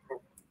gift?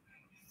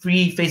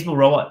 Free Facebook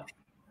robot.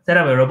 Set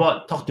up a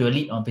robot, talk to your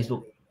lead on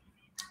Facebook.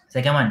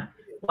 Second one,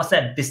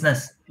 WhatsApp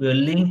business. We'll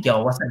link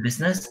your WhatsApp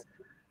business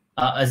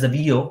as a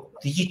video.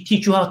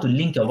 Teach you how to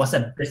link your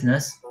WhatsApp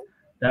business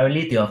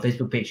directly to your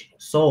Facebook page.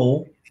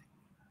 So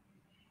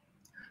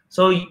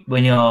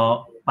when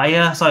your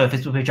buyer saw your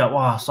Facebook page,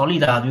 wow,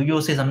 solid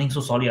YoYo say something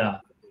so solid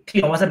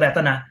click on WhatsApp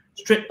button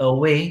straight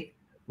away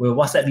will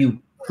WhatsApp you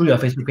through your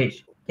Facebook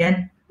page.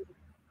 Can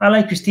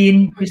hi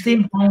Christine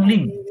Hong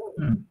Lim.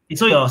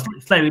 So your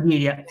slide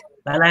ready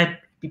already.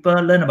 People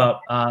learn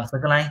about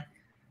circle line.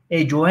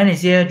 Hey, Joanne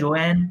is here.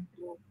 Joanne,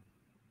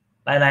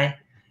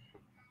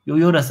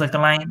 YoYo the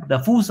circle line, the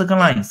full circle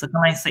line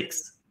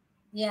 6.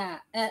 Yeah,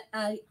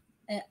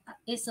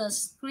 it's a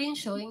screen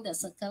showing the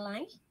circle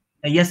line.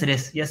 Yes, it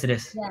is. Yes, it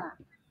is. Yeah.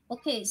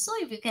 Okay, so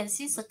if you can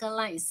see circle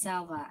line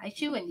itself,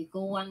 actually when you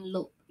go one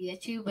loop, you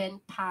actually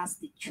went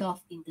past the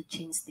 12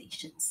 interchange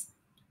stations.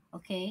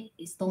 Okay,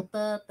 it's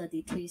total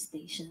 33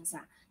 stations.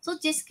 So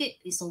Jadescape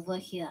is over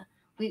here.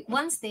 With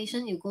one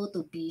station, you go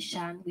to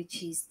Bishan,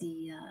 which is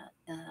the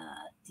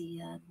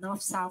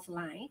north-south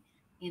line,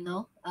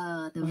 the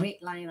red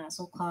line,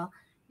 so-called.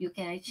 You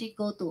can actually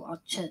go to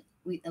Orchard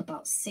with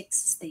about 6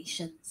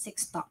 stations,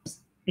 6 stops.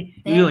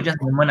 You just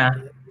a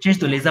moment. Change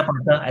to laser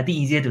pointer. I think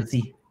easier to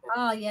see.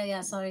 Oh,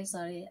 yeah. Sorry.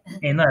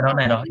 No,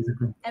 not at all.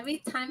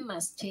 Every time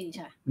must change.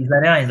 It's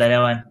like that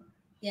one.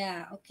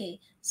 Yeah, okay.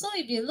 So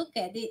if you look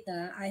at it,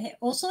 I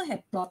also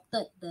have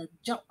plotted the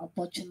job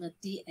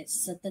opportunity at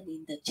certain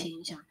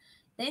interchange.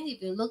 Then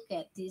if you look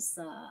at this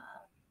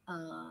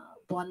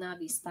Buona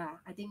Vista,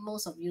 I think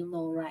most of you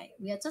know, right?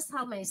 We are just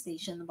how many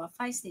stations? About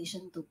 5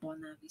 stations to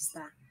Buona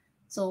Vista.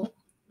 So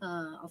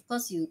of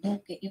course you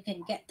can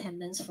get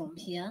tenants from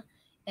here.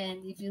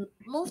 And if you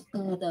move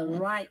to the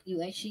right,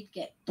 you actually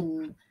get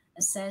to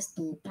access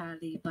to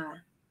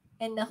𝑘𝐨𝐿𝐵.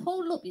 And the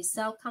whole loop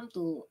itself come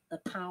to the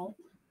town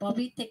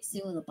probably takes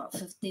you about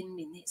 15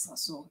 minutes or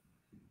so.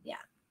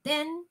 Yeah.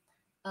 Then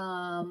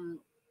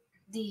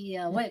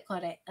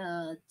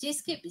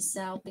Jadescape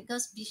itself,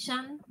 because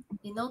Bishan,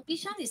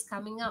 Bishan is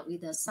coming up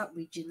with a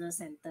sub-regional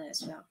center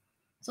as well.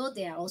 So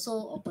there are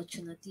also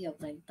opportunity of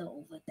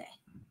rental over there.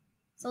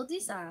 So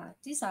these are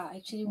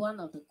actually one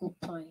of the good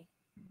points.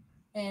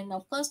 And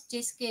of course,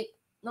 Jadescape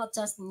not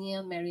just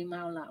near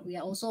Marymount we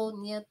are also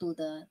near to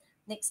the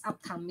next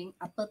upcoming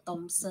Upper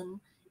Thomson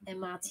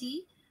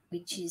MRT,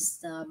 which is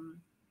the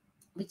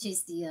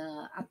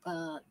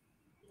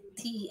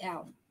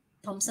TEL,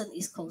 Thomson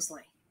East Coast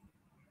Line.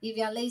 If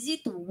you are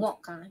lazy to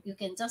walk, you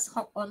can just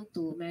hop on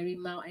to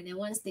Marymount, and then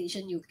one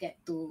station you get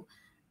to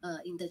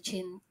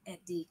interchange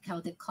at the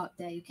Caldecott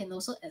there. You can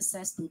also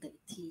access to the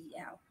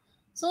TEL.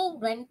 So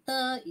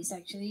rental is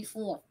actually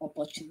full of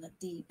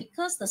opportunity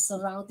because the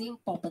surrounding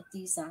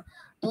properties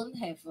don't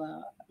have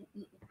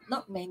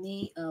not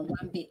many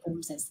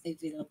one-bedrooms as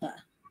available.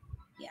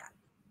 Yeah.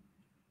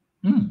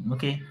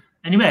 Okay.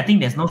 Anyway, I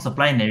think there's no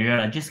supply in the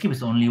area. Jadescape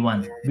is only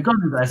one because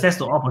we got access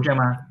to all project.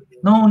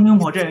 No new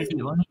project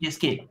already, only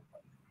Jadescape.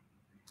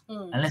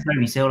 Unless we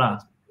resale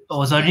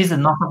Oh, sorry, this is the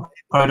North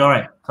Corridor,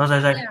 right?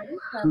 Sorry.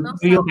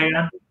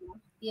 Yeah,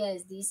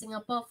 yes, the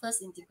Singapore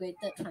first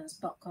integrated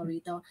transport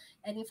corridor.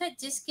 And in fact,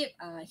 Jadescape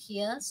are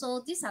here.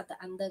 So these are the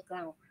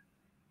underground.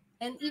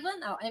 And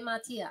even our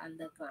MRT are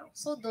underground.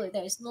 So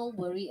there is no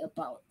worry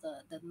about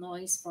the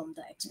noise from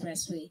the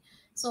expressway.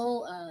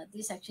 So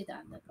this is actually the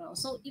underground.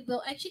 So it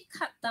will actually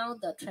cut down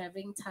the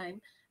traveling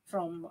time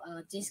from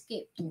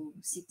Jadescape to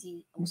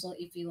city also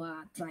if you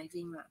are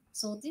driving.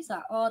 So these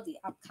are all the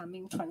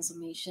upcoming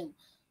transformation.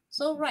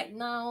 So right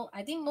now,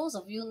 I think most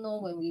of you know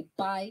when we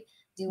buy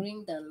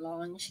during the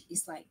launch,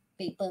 it's like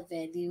paper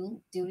value.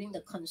 During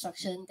the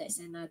construction, there's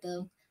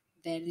another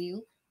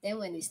value. Then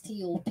when it's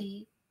TOP,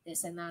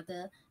 there's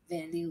another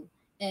value.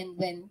 And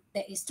when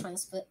there is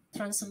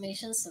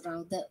transformation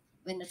surrounded,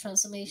 when the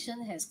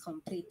transformation has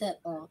completed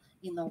or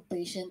in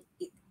operation,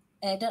 it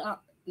added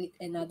up with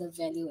another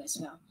value as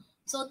well.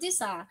 So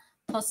these are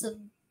possible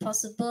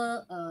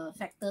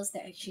factors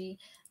that actually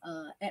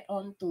add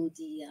on to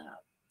the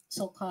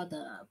so-called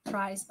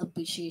price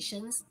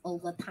appreciations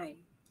over time.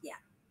 Yeah.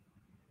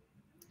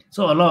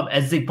 So a lot of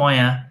exit point.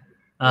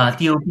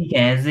 TOP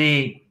can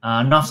exit,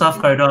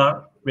 North-South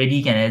corridor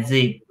ready can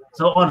exit.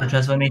 So all the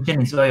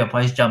transformation is where your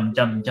price jump.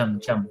 Yeah.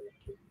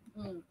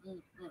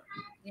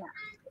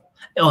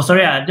 Oh,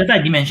 sorry, just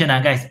like you mentioned,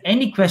 guys,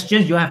 any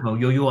questions you have for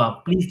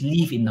YoYo, please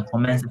leave in the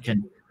comment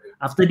section.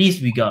 After this,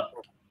 we got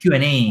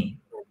Q&A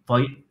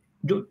for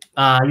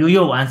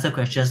YoYo will answer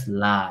questions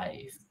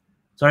live.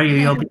 Sorry,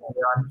 YoYo, please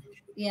carry on.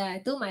 Yeah, I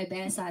do my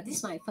best. This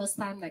is my first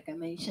time, like I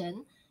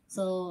mentioned.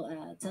 So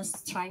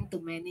just trying to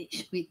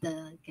manage with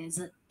the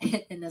gadget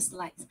and the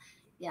slides.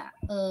 Yeah,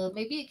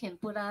 maybe you can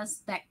put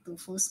us back to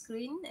full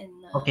screen and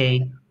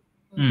okay.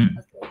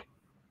 Okay.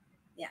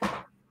 Yeah.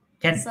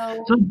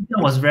 So that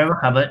was very well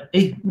covered.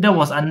 That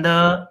was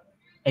under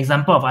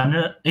example of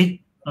no,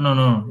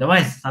 that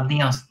one is something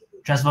else.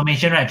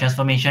 Transformation, right?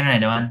 Transformation, right?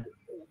 That one.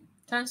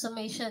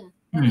 Transformation.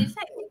 And in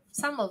fact,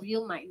 some of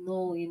you might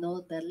know,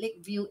 the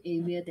Lakeview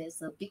area,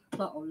 there's a big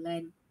plot of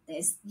land that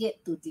is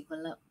yet to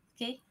develop.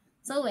 Okay.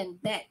 So when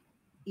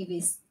if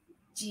it's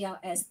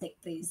GLS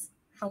take place,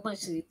 how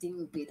much do you think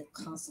will be the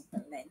cost of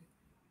the land?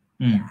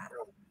 Yeah.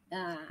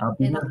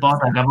 People boss,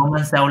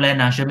 government sell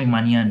land, should make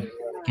money on.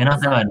 Cannot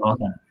sell at loss.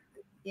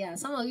 Yeah,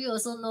 some of you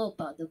also know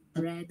about the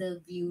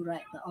Bradder View,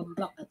 right? The en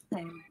bloc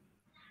attempt.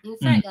 In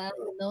fact,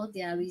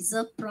 their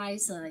reserve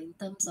price in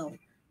terms of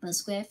per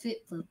square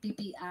feet per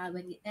PPR,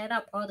 when you add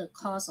up all the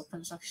costs of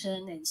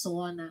construction and so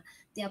on,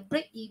 their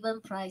break-even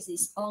price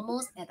is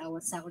almost at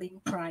our selling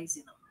price,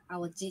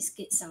 our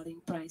Jadescape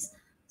selling price.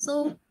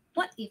 So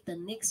what if the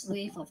next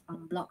wave of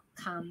en bloc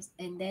comes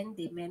and then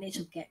they manage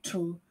to get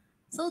through?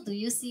 So do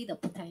you see the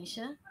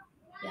potential?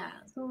 Yeah,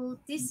 so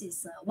this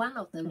is one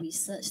of the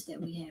research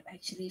that we have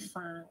actually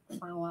found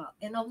out.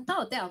 And on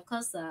top of that, of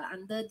course,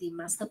 under the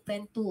Master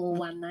Plan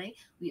 2019,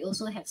 we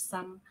also have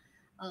some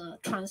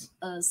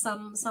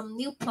some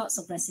new plots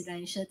of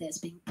residential that's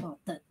being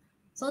plotted.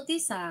 So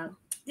these are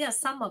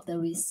some of the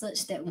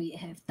research that we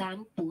have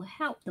done to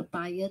help the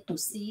buyer to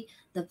see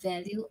the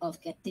value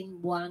of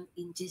getting one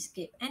in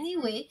Jadescape.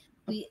 Anyway,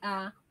 we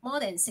are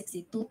more than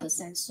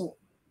 62% sold.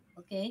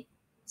 Okay,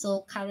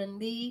 so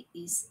currently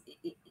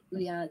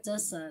we are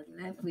just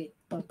left with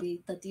probably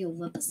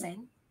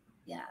 30%.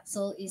 Yeah,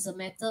 so it's a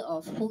matter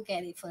of who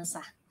get it first.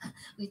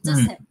 We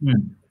just have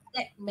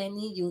that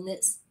many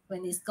units.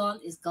 When it's gone,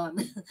 it's gone.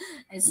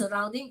 And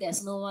surrounding,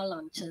 there's no more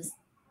launches.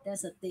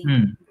 That's the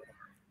thing.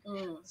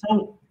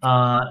 So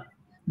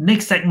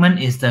next segment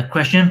is the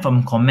question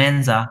from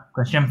comments.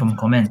 Question from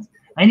comments.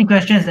 Any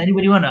questions?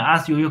 Anybody want to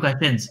ask YoYo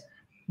questions?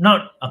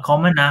 Not a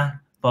comment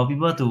for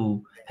people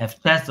to have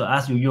chance to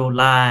ask YoYo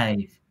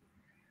live.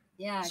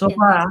 Yeah. So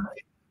far,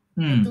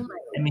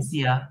 let me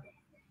see.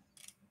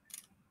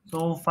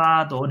 So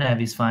far don't have,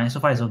 it's fine.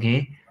 So far it's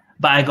okay.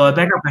 But I got a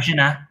backup question.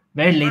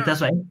 Very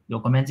latest one. 有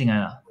comment 进来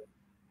了。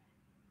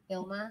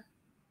有吗？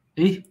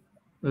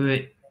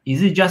 wait.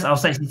 Is it just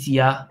outside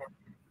CC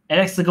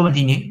Alex 这个问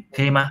题你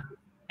可以吗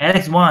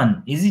 ？Alex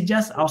One, is it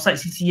just outside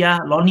CC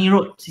Lonnie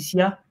Road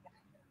CC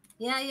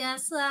Yeah,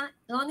 是啊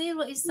 ，Lonnie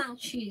Road 一上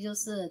去就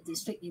是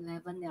District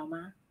 11了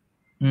吗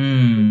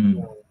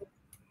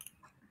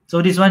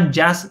？So this one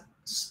just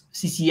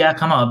CC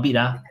come out a bit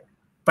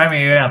prime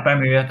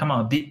area come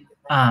out a bit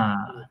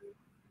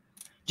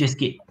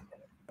Jadescape.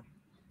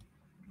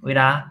 Wait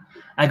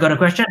I got a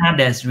question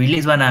that's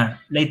released one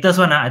latest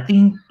one I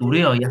think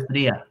today or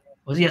yesterday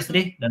was it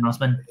yesterday the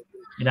announcement?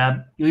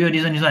 YoYo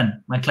this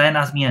one my client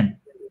asked me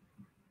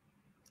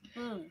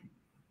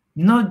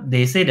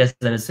they say there's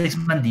a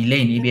 6-month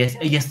delay in ABS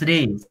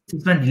yesterday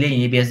 6-month delay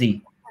in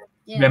ABSD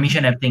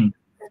remission everything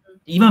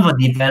even for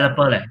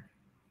developer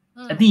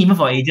I think even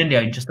for agent they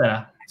are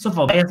interested so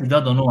for buyers if you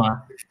all don't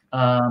know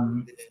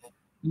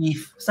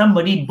if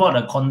somebody bought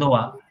a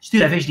condo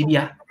still have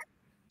HDB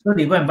so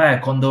they go and buy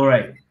a condo,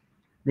 right?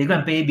 They go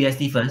and pay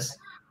BSD first.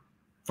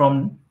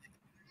 From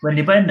when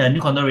they buy the new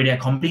condo already,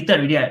 completed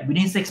already,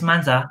 within 6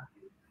 months,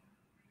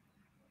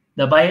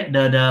 the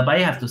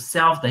buyer have to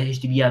sell the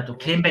HDB to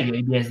claim back your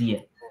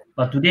ABSD.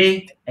 But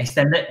today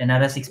extended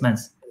another 6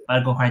 months.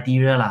 But got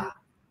criteria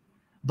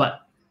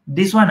But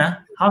this one,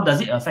 how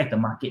does it affect the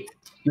market?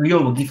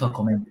 YoYo will give a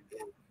comment.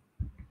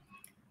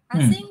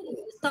 I think if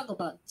you talk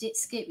about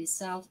Jadescape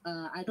itself,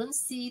 I don't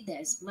see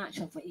there's much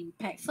of an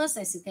impact. First,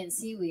 as you can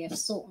see, we have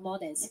sold more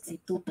than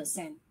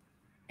 62%.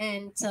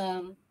 And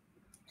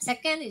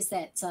second is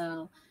that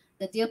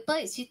the developer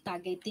is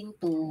targeting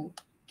to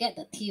get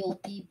the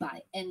TOP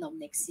by end of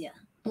next year,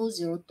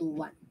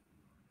 2021.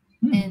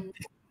 And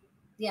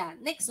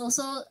next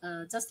also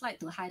just like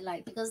to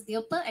highlight because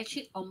developer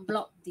actually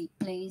unblocked the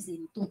place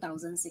in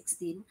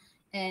 2016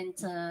 and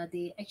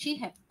they actually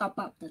have top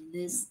up the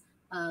list.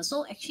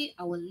 So actually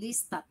our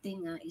list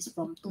starting is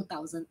from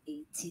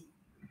 2018.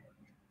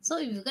 So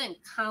if you go and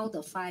count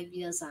the 5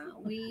 years,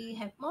 we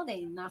have more than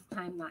enough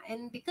time now.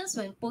 And because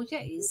when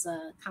project is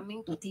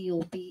coming to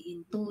TOP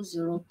in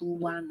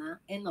 2021,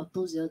 end of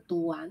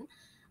 2021,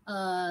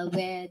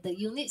 where the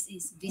units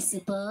is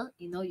visible,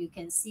 you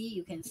can see,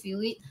 you can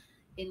feel it,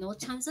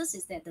 chances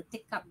is that the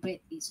take-up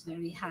rate is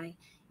very high.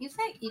 In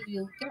fact, if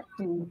you get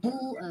to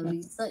do a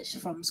research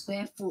from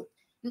square foot,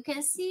 you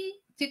can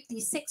see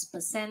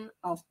 56%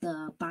 of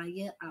the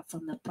buyer are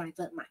from the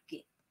private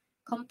market.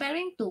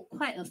 Comparing to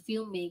quite a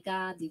few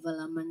mega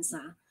developments,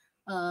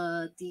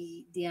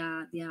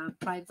 their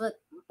private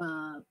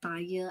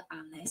buyer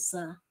are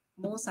lesser.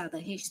 Most are the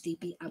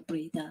HDB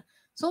upgrader.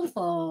 So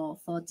for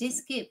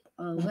Jadescape,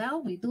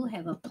 we do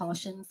have a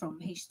portion from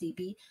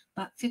HDB,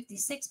 but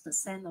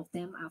 56% of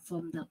them are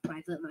from the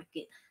private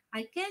market.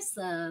 I guess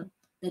the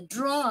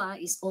draw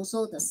is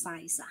also the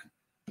size.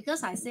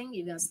 Because I think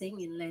if you're staying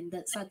in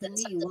landed,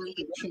 suddenly you want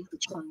to change to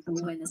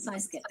condo when the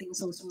size getting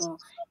so small,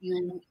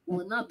 you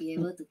will not be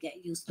able to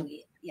get used to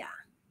it. Yeah.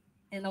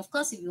 And of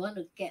course, if you want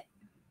to get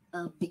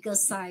a bigger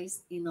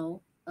size,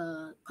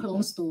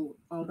 close to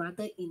or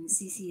rather in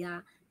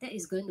CCR, that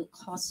is going to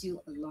cost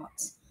you a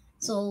lot.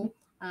 So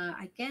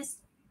I guess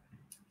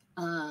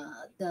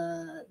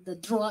the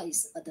draw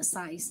is the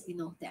size,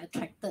 that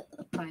attracted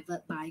the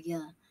private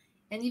buyer.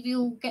 And if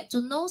you get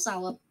to know,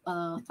 our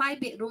 5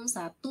 bedrooms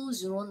are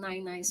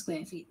 2099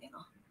 square feet,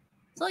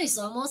 so it's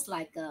almost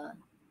like a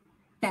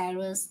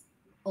terrace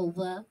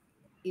over,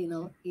 in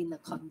a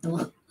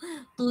condo.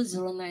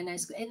 2099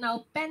 square, and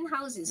our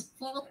penthouse is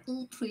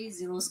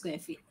 4230 square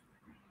feet.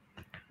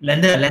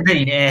 Landed in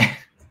the air.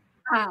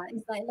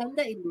 It's like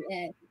landed in the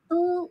air.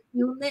 2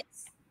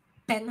 units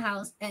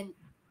penthouse, and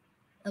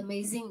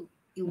amazing,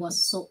 it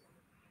was sold.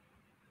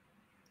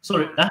 So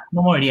no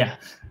more already.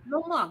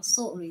 No more,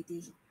 sold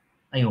already.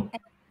 哎呦，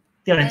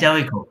吊人家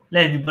胃口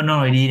 ，let people know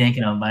already, then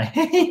cannot buy.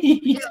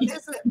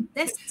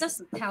 That's just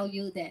to tell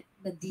you that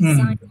the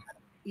design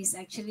is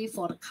actually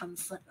for the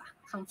comfort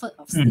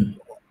of stay.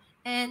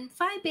 And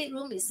 5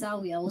 bedroom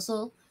itself, we are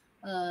also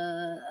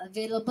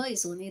available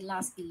is only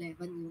last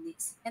 11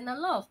 units. And a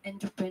lot of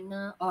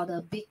entrepreneur or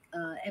the big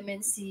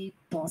MNC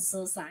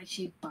bosses are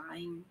actually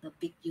buying the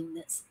big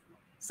units.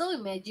 So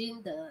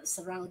imagine the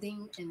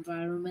surrounding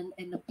environment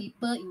and the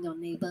people in your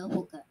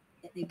neighborhood,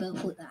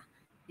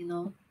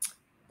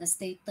 the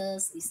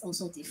status is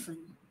also different.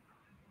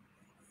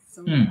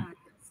 So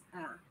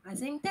I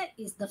think that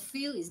is the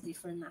feel is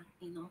different.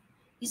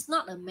 It's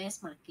not a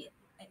mass market.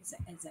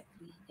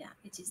 Exactly. Yeah,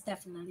 it is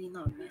definitely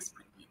not a mass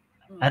market.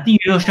 I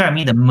think you share with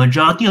me the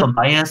majority of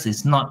buyers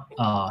is not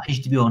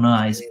HDB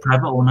owner, it's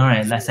private owner,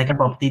 right? Like second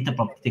property, third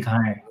property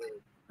kind,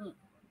 right?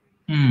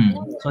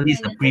 So this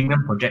is a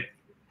premium project.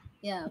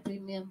 Yeah,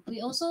 premium.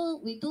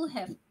 We do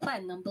have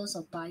quite numbers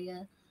of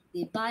buyers.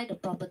 They buy the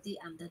property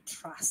under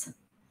trust.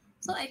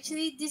 So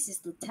actually, this is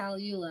to tell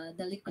you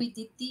the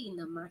liquidity in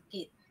the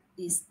market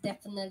is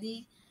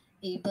definitely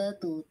able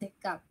to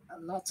take up a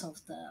lot of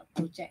the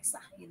projects.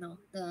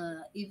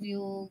 If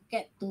you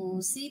get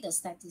to see the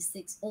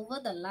statistics over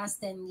the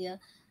last 10 years,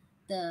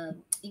 the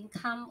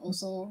income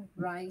also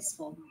rise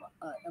from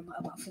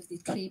about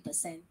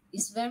 53%.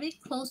 It's very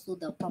close to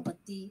the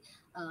property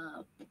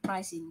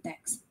price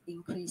index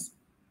increase.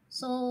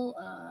 So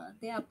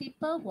there are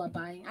people who are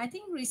buying. I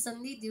think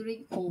recently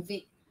during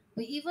COVID,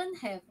 we even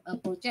have a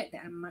project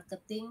that I'm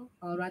marketing,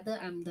 or rather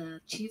I'm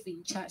the chief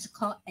in charge,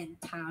 called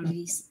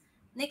Antares,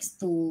 next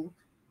to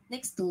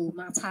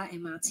Mata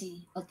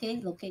MRT,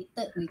 okay,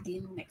 located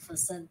within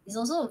MacPherson. It's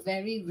also a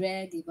very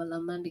rare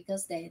development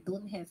because they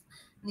don't have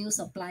new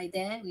supply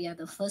there. We are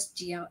the first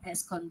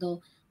GLS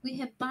condo. We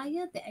have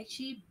buyers that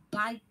actually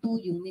buy 2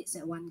 units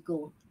at one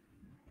go,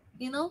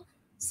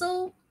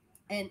 so,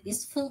 and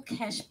it's full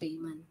cash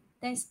payment.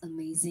 That's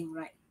amazing,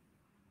 right?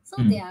 So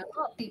there are a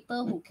lot of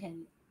people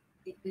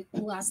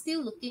who are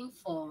still looking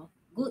for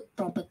good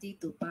property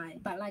to buy.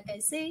 But like I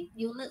say,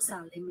 units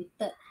are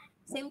limited.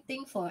 Same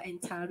thing for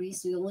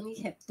Antares. We only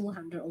have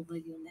 200 over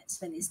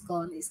units. When it's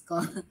gone, it's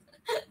gone.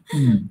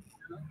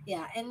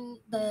 Yeah, and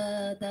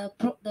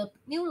the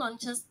new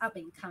launches up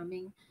and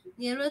coming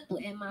nearer to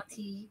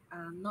MRT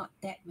are not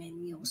that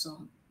many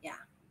also.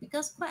 Yeah,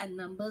 because quite a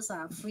numbers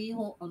are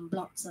freehold on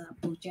blocks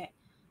project,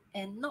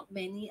 and not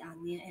many are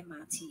near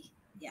MRT.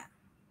 Yeah.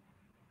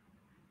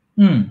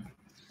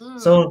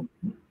 So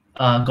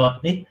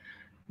got it.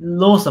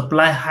 Low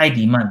supply, high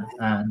demand.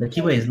 The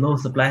keyword is low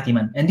supply,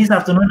 demand. And this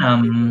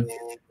afternoon,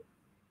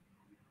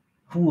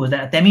 who was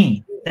that?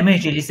 Tammy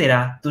actually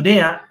said,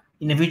 today,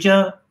 in the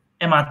future,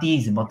 MRT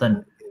is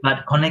important,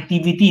 but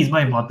connectivity is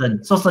more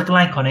important. So Circle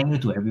Line connect you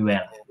to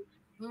everywhere.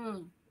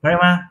 Right,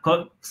 ma?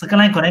 Circle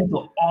Line connect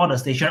to all the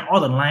station,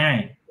 all the line,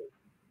 right?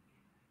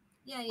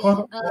 Yeah.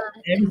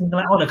 Every single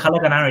line, all the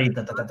color can already.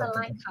 The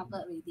line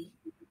covered already.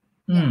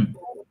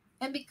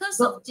 And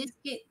because of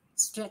Jadescape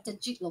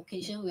strategic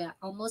location, we are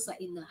almost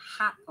like in the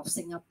heart of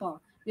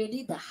Singapore.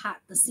 Really the heart,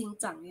 the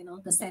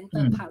Xinjiang, the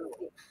center part of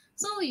it.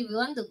 So if you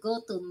want to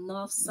go to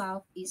north,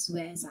 south, east,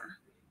 west,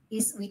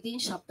 it's within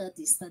shorter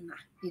distance.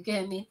 You get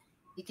what I mean?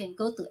 You can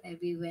go to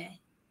everywhere.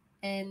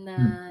 And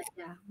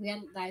we are,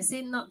 like I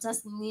say, not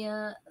just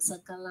near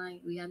Circle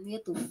Line, we are near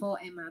to 4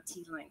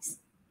 MRT lines.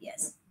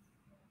 Yes.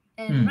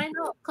 And right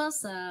now, of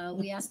course,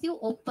 we are still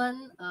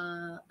open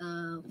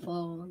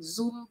for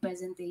Zoom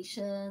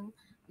presentation.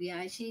 We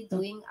are actually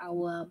doing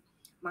our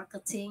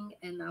marketing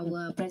and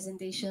our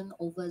presentation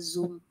over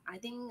Zoom. I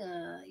think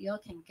you all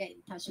can get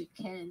in touch with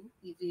Ken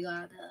if you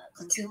are the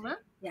consumer.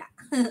 Yeah.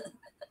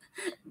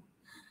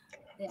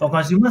 For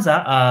consumers,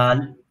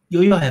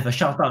 YoYo have a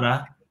shout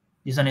out.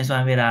 This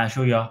one, wait, I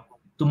show you.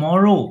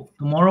 Tomorrow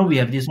we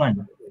have this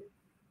one.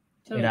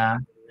 Wait,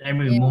 let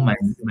me remove my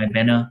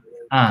banner.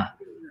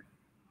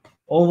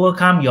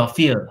 Overcome your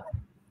fear.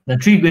 The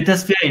 3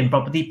 greatest fear in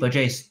property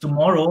purchase.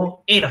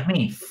 Tomorrow, 8th of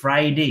May,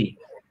 Friday.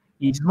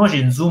 It's much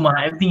in Zoom,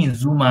 everything in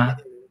Zoom.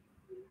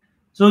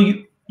 So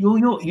this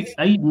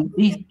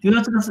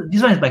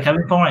one is by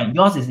Kevin Fong, right?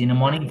 Yours is in the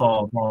morning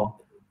for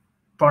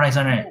next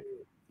one, right?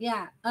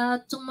 Yeah.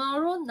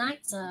 Tomorrow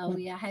night,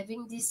 we are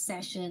having this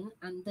session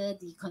under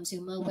the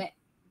consumer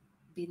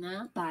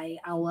webinar by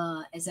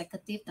our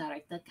executive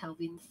director,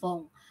 Kelvin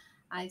Fong.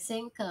 I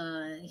think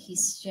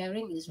his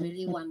sharing is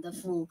really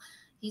wonderful.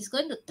 He's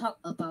going to talk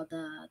about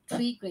the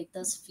 3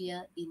 greatest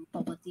fear in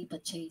property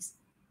purchase.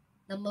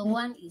 Number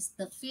 1 is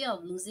the fear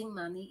of losing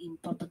money in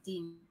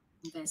property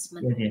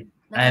investment. Okay.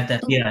 Number I have 2,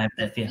 that fear. I have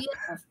the that fear. fear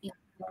of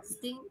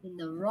investing in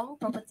the wrong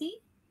property.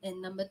 And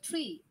number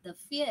 3, the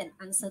fear and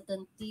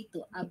uncertainty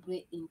to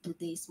upgrade in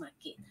today's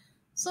market.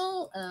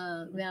 So,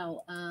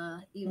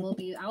 it will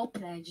be our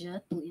pleasure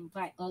to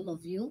invite all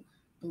of you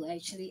to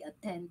actually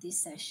attend this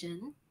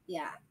session.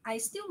 Yeah, I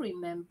still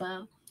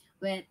remember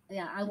when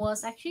I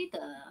was actually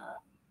the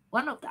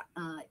one of the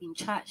in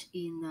charge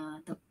in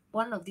the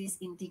one of these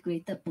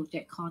integrated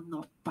project called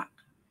North Park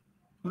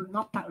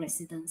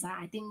Residence.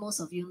 I think most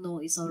of you know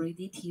it's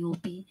already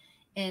TOP,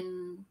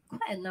 and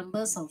quite a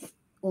numbers of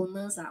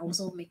owners are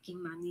also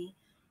making money,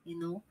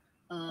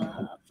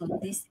 from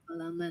this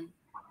development.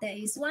 There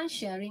is one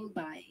sharing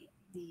by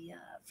the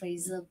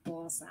Fraser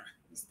boss,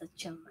 Mr.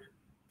 Chum,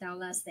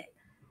 tell us that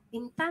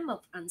in time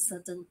of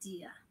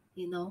uncertainty,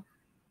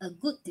 a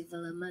good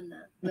development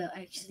will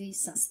actually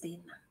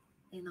sustain.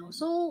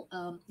 So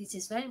it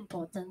is very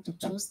important to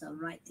choose the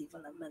right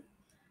development.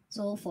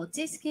 So for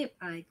Jadescape,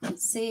 I could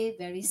say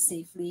very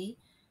safely,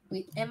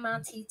 with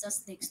MRT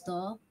just next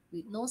door,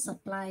 with no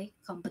supply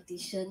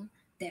competition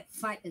that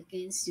fight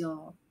against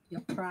your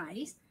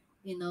price,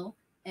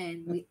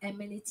 and with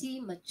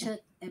matured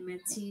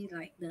amenity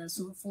like the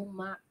Sun Fu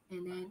Mark,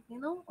 and then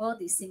all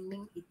the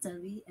Xingming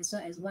Italy, as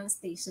well as one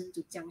station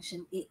to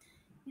Junction 8.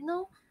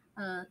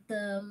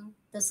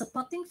 The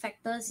supporting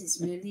factors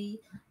is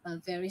really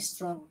very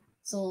strong.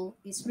 So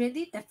it's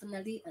really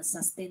definitely a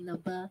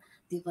sustainable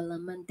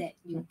development that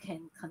you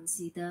can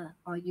consider,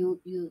 or you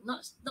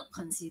not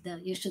consider,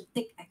 you should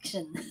take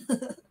action.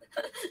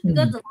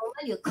 Because the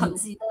moment you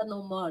consider,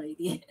 no more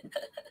already.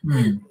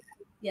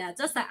 Yeah,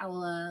 just like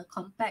our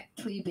compact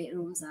 3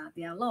 bedrooms,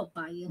 there are a lot of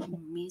buyers who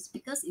miss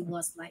because it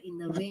was like in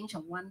the range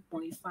of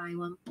 1.5,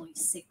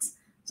 1.6.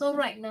 So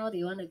right now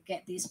they want to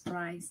get this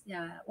price.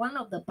 Yeah, one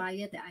of the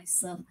buyer that I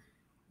serve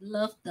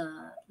love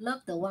the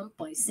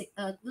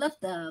 1.6, love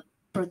the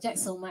project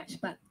so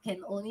much, but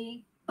can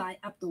only buy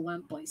up to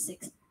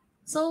 1.6.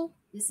 So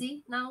you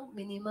see now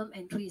minimum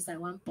entry is like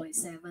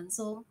 1.7.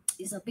 So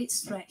it's a bit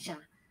stretch.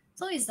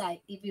 So it's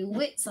like if you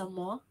wait some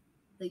more,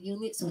 the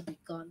units will be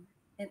gone.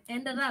 And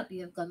ended up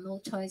you have got no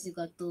choice. You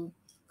got to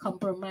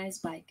compromise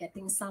by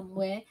getting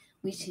somewhere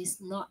which is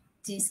not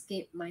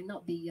Jadescape, might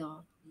not be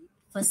your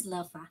first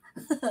love.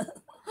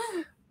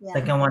 Yeah.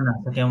 Second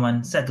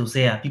one. Sad to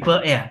say,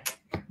 people,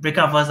 break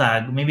up first,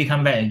 maybe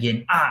come back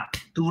again.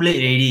 Too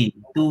late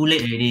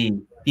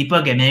already.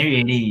 People get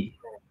married already.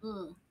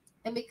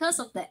 And because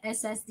of the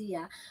SSD,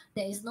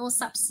 there is no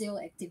sub-sale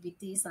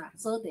activities.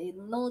 So there is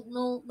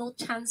no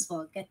chance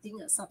for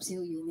getting a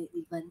sub-sale unit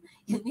even.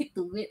 You need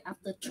to wait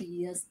after 3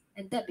 years,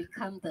 and that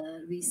become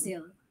the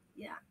resale.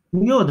 Yeah.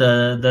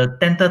 The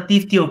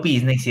tentative TOP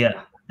is next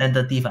year.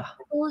 Tentative.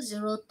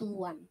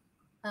 2021.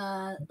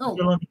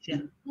 No.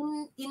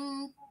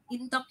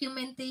 In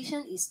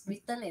documentation is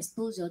written as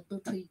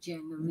 2023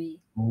 January.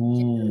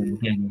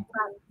 Okay.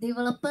 But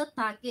developer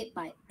target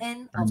by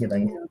end of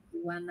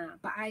 2021.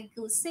 But I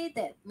could say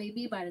that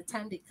maybe by the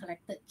time they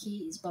collected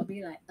key, it's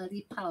probably like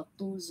early part of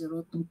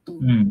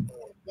 2022.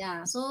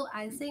 Yeah, so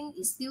I think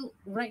it's still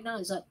right now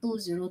it's at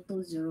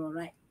 2020,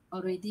 right?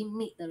 Already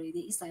mid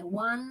already. It's like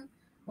one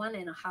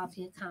and a half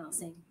year kind of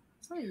thing.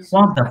 So it's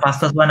one of the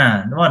fastest one.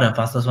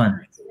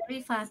 It's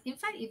very fast. In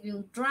fact, if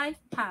you drive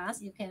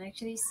past, you can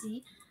actually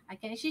see. I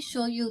can actually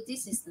show you.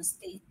 This is the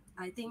state.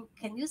 I think.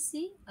 Can you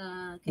see?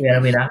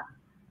 Wait.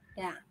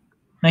 Yeah.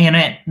 No,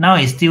 now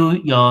it's still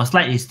your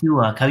slide is still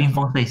Kevin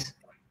Fong's place.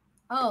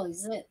 Oh,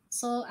 is it?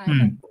 So I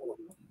have.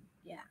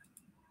 Yeah.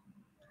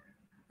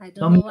 I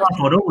So don't know what.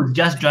 for those who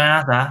just join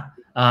us,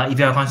 if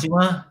you're a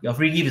consumer, your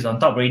free gift is on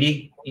top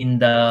already in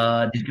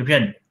the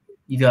description.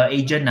 If you're an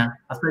agent,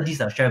 after this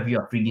I'll share with you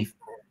a free gift.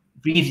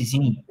 Free gift is in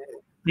me.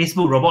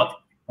 Facebook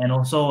robot and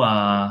also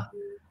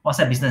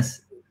WhatsApp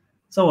business.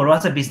 So a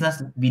WhatsApp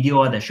business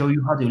video that show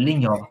you how to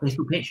link your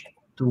Facebook page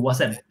to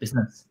WhatsApp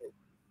business.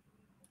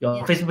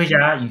 Your Facebook page,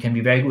 you can be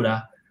very good.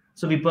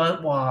 So people,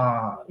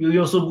 wow,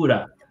 you're so good.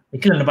 They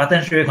click on the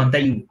button, straight away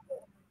contact you.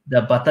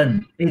 The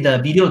button, the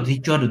video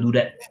teach you how to do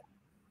that.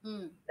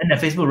 Then the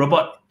Facebook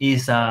robot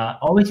is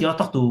always you all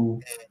talk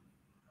to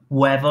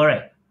whoever,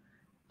 right?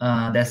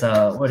 There's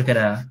a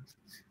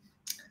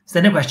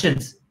standard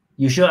questions.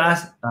 You show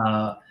us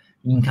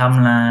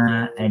income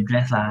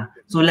address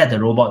so let the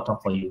robot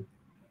talk for you.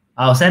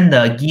 I'll send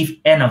the gift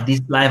end of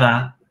this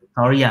live.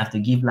 Sorry, I have to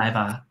give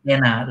live.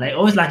 Then like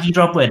always lucky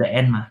draw at the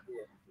end.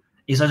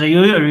 It's also you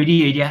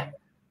already. Yeah.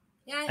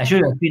 I show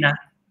you the screen.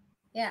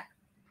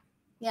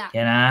 Yeah.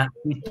 Can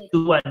 3,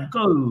 2, 1,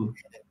 go.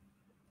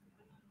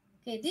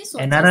 Okay, this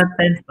was another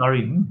 10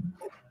 story.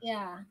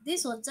 Yeah,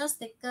 this was just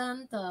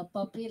taken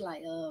probably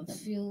like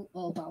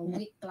about a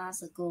week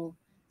plus ago.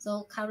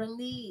 So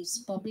currently it's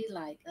probably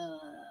like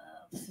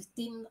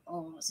 15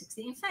 or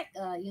 16. In fact,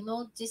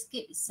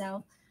 Jadescape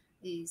itself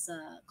is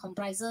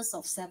comprises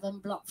of 7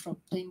 blocks from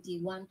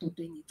 21 to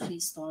 23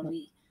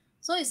 story.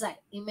 So it's like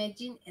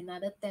imagine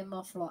another 10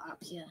 more floor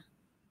up here.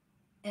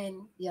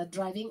 and you're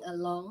driving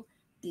along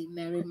the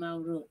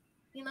Marymount Road,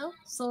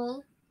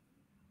 so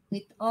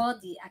with all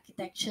the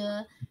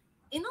architecture,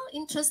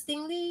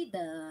 interestingly,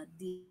 the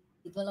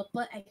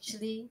developer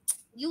actually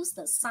used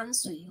the 山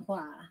水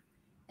画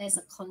as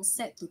a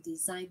concept to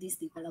design this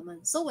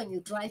development. So when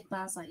you drive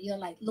past, you're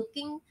like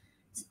looking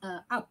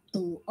up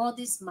to all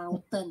this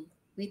mountain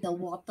with the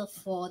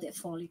waterfall that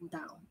falling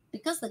down.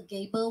 Because the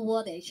gable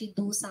wall, they actually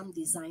do some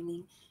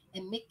designing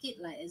and make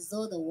it like as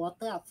though the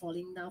water are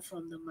falling down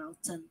from the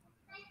mountain.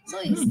 So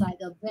it's like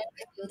a very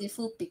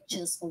beautiful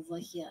pictures over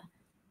here.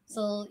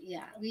 So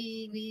yeah,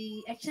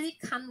 we actually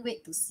can't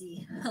wait to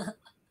see.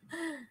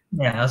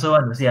 Yeah, I also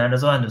want to see. I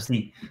also want to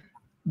see.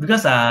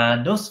 Because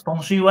those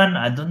feng shui one,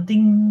 I don't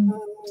think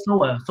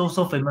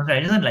so famous,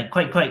 right? This one like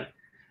quite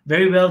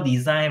very well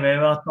designed, very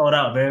well thought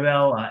out, very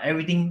well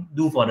everything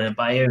do for the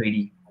buyer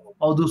already.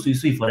 All do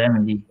sweet for them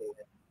already.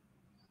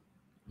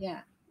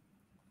 Yeah.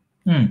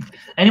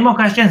 Any more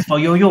questions for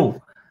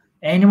YoYo?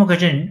 Any more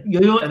question?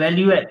 YoYo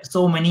evaluate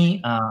so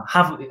many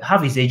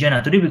half is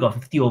agent. Today we got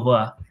 50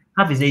 over.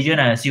 Half is agent,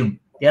 I assume.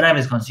 The other half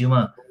is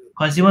consumer.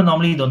 Consumer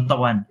normally don't talk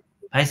one.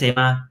 I say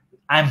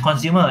I'm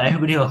consumer,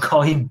 everybody will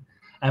call him.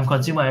 I'm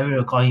consumer, everybody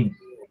will call him.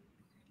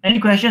 Any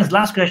questions?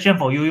 Last question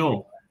for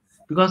YoYo.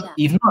 Because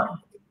if not,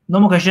 no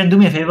more question, do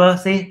me a favor,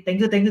 say thank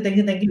you.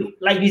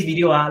 Like this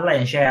video, like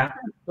and share,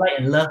 like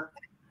and love.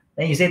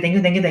 Then you say thank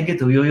you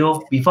to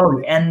YoYo before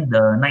we end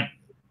the night.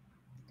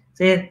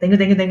 Say thank you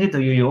to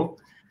YoYo.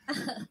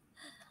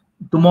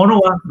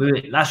 Tomorrow,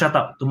 wait, last shout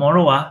out.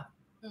 Tomorrow,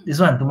 this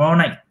one, tomorrow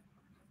night,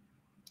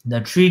 the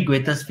 3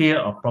 greatest fear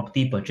of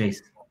property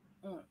purchase.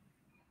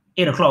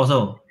 8 o'clock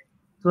also.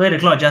 So 8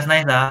 o'clock just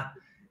nice,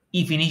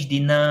 eat finish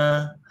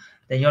dinner,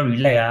 then you all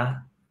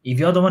relax. If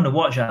you all don't want to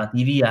watch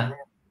TV, don't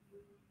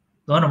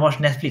want to watch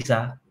Netflix,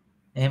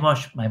 and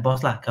watch my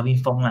boss Kevin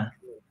Fong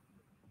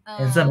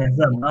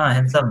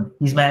handsome.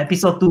 He's my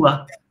episode 2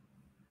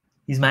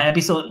 He's my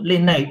episode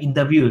late night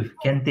interview with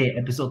Ken Tay,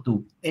 episode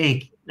 2.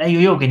 Hey,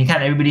 YoYo, can you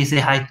can everybody say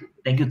hi?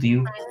 Thank you to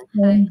you.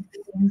 Hi.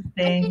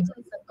 Thanks.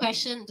 A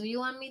question. Do you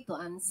want me to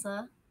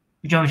answer?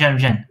 Which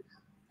one?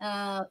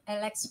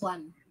 Alex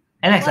one.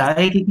 Alex,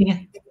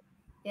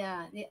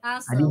 yeah, they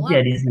asked I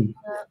didn't see.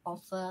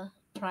 Offer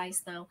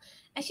price now.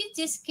 Actually,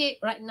 Jadescape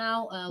right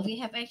now, we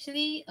have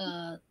actually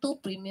 2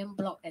 premium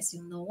block, as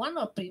you know. One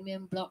of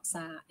premium blocks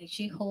are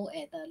actually hold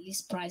at the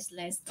list price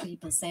less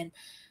 3%.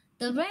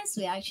 The rest,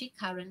 we are actually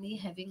currently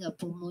having a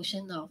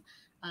promotion of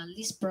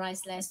list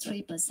price less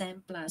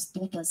 3% plus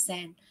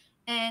 2%.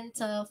 And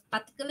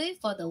particularly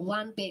for the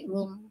 1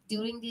 bedroom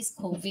during this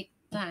COVID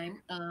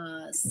time,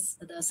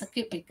 the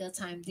circuit breaker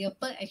time, the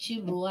upper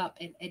actually roll up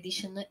an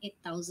additional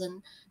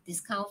 8,000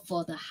 discount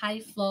for the high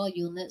floor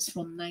units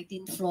from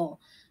 19th floor.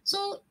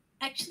 So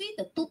actually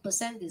the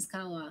 2%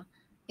 discount,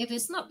 if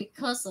it's not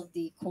because of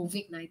the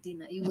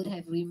COVID-19, it would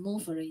have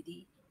removed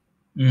already.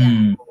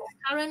 Yeah.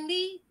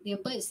 Currently, the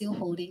upper is still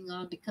holding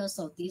on because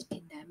of this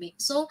pandemic.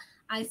 So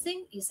I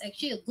think it's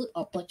actually a good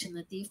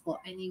opportunity for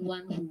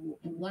anyone who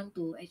want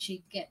to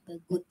actually get the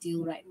good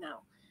deal right now.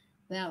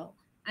 Well,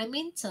 I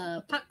mean,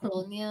 Park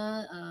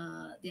Colonial,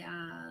 there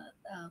are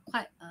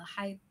quite a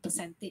high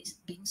percentage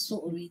being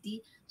sold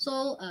already.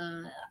 So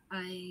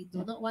I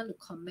do not want to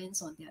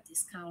comment on their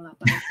discount,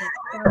 but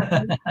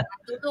I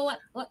don't know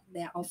what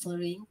they're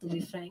offering, to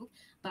be frank.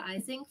 But I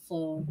think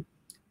for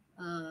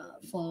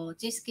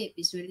Jadescape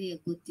is really a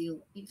good deal.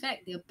 In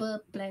fact, the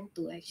upper plan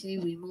to actually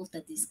remove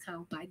the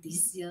discount by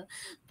this year,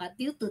 but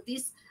due to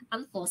these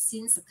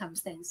unforeseen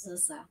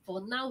circumstances,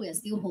 for now we are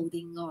still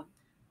holding on.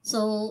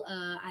 So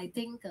I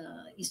think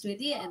it's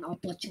really an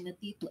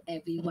opportunity to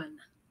everyone.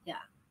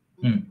 Yeah.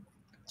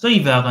 So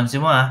if you're a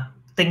consumer,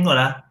 think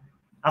what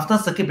after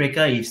circuit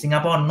breaker, if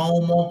Singapore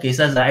no more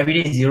cases,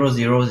 every day 0,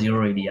 0, 0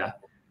 already,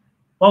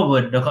 what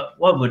would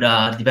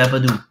the developer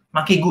do?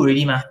 Market good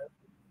already,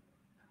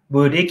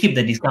 will they keep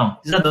the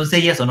discount? This one don't say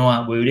yes or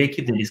no. Will they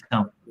keep the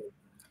discount?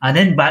 And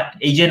then, but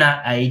agent,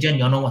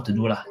 you know what to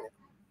do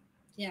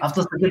Yeah.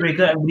 After circuit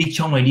breaker, everybody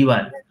chong already,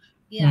 what?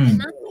 Yeah.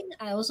 Another thing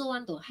I also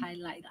want to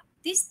highlight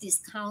these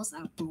discounts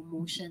are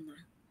promotion.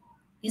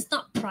 It's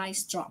not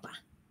price drop.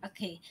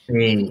 Okay.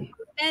 If you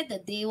compare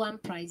the day one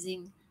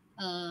pricing,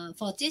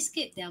 for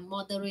Jadescape, they are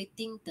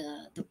moderating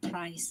the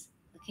price.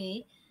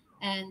 Okay.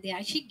 And they're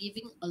actually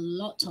giving a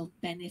lot of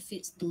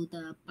benefits to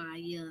the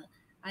buyer.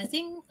 I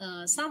think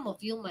some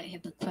of you might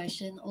have the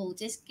question,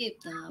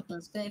 Jadescape, the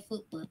per square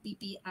foot per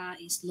PPR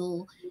is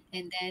low,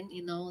 and then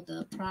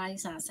the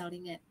price are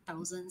selling at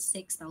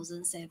 1,600,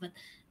 1,700.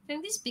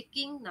 Frankly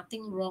speaking,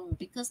 nothing wrong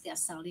because they are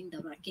selling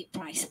the market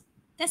price.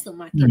 That's the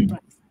market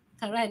price,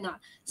 correct? Not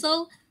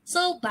so.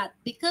 But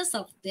because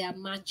of their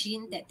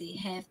margin that they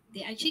have,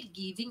 they're actually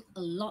giving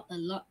a lot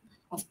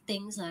of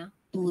things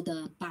to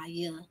the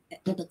buyer,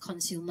 to the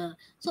consumer.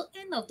 So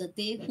end of the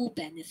day, who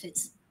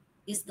benefits?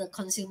 Is the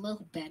consumer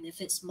who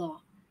benefits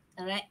more.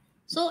 All right.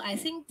 So I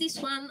think this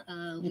one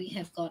we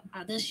have got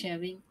other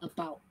sharing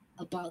about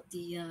about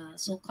the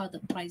so-called the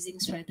pricing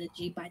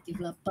strategy by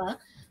developer.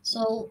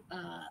 So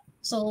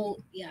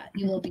yeah,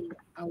 it will be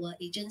our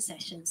agent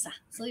sessions.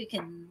 So you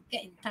can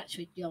get in touch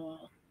with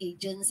your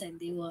agents and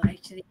they will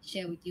actually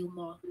share with you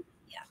more.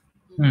 Yeah.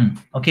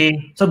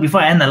 Okay, so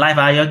before I end the live,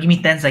 you give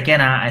me 10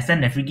 seconds. I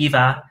send the free gift.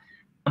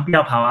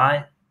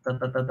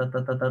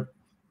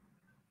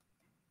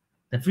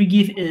 The free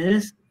gift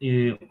is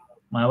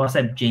my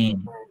WhatsApp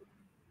Jane.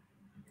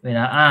 Wait,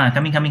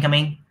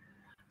 coming.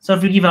 So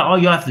free gift, all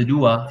you have to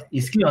do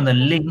is click on the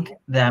link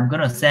that I'm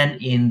gonna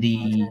send in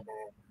the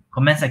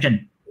comment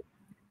section.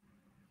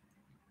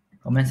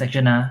 Comment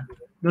section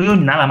YoYo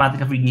你拿了吗？这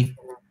个 free gift.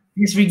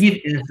 This free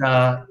gift is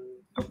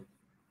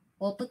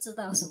我不知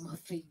道什么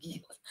free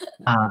gift.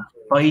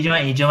 For the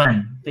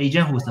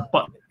agent who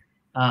support.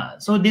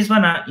 So this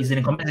one is in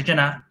the comment section.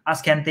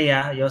 Ask Ken Tay.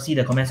 You'll see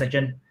the comment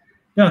section.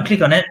 You're gonna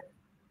click on it.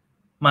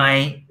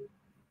 My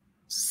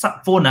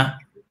sub phone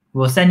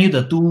will send you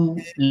the two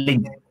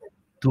links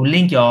to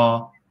link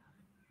your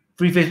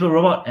free Facebook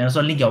robot and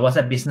also link your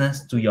WhatsApp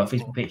business to your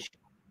Facebook page.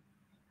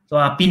 So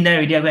pin there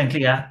already. Go and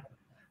click.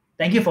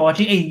 Thank you for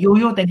watching. Hey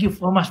YoYo, thank you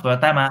so much for your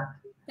time.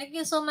 Thank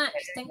you so much.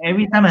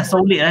 Every time I so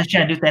late,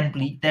 share until 10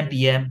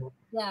 p.m.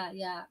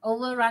 Yeah.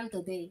 Overrun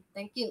today.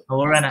 Thank you.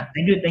 Overrun.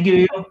 Thank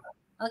you, YoYo.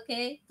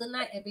 Okay. Good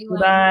night, everyone.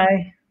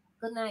 Goodbye.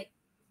 Good night.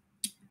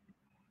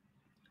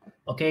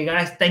 Okay,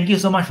 guys. Thank you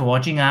so much for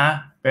watching.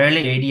 Very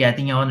late already. I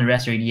think you're on the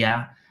rest already.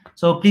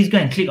 So please go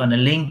and click on the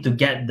link to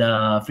get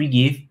the free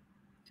gift.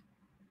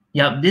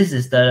 Yep, this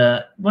is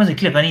the once you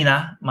click on it,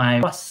 my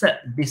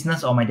WhatsApp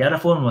business or my other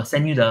phone will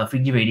send you the free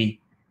gift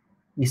already.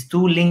 It's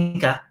two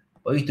links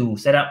for you to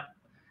set up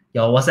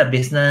your WhatsApp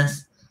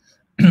business.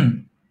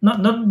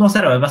 not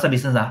set up your WhatsApp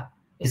business.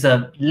 It's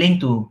a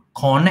link to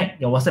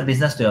connect your WhatsApp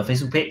business to your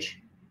Facebook page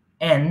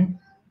and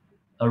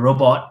a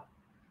robot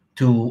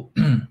to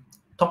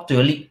talk to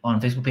your lead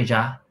on Facebook page.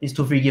 These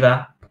two free gift.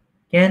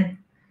 Can?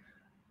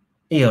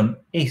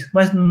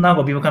 Why now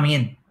got people coming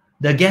in?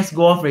 The guests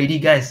go off already,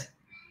 guys.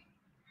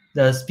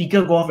 The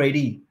speaker go off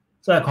already.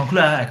 So I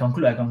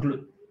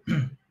conclude.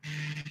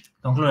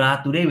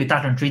 Today we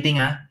touch on three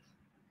things.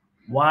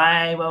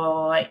 Wait.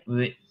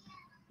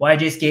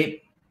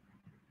 Jadescape.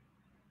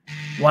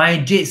 Why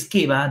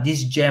Jadescape,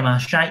 this gem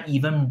shine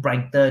even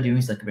brighter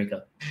during circuit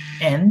breaker.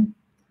 And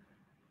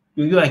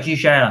YoYo actually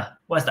share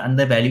what's the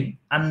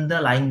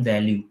underlying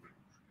value.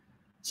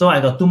 So I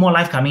got two more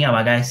live coming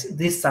up, guys.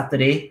 This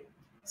Saturday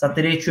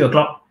 3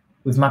 o'clock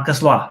with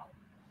Marcus Wah.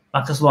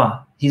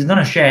 He's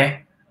gonna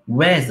share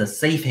where is the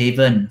safe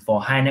haven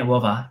for high net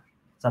worth.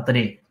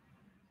 Saturday.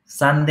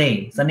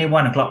 Sunday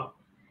 1 o'clock.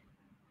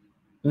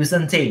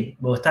 Wilson Tay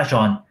will touch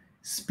on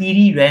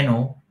speedy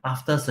reno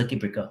after circuit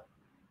breaker,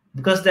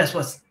 because that's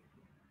what's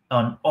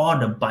on all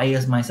the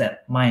buyers' mindset.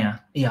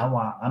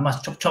 I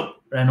must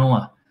chop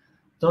reno.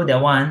 So that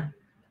one,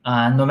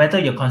 no matter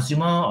your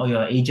consumer or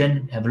your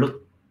agent have a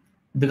look,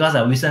 because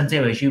Wilson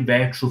Tay will actually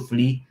very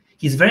truthfully.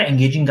 He's a very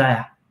engaging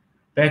guy,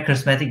 very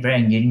charismatic, very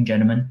engaging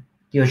gentleman.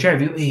 He will share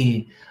with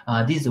you,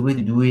 this is the way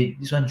to do it.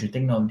 This one should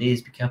take note of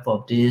this. Be careful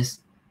of this.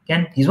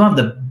 He's one of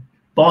the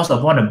boss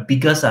of one of the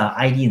biggest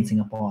ID in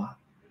Singapore.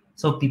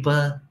 So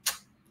people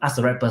ask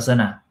the right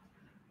person.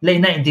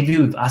 Late night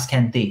interview with Ask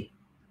Ken Tay.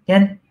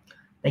 Thank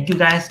you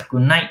guys.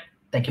 Good night.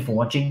 Thank you for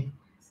watching.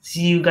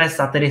 See you guys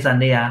Saturday,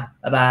 Sunday.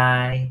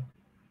 Bye-bye.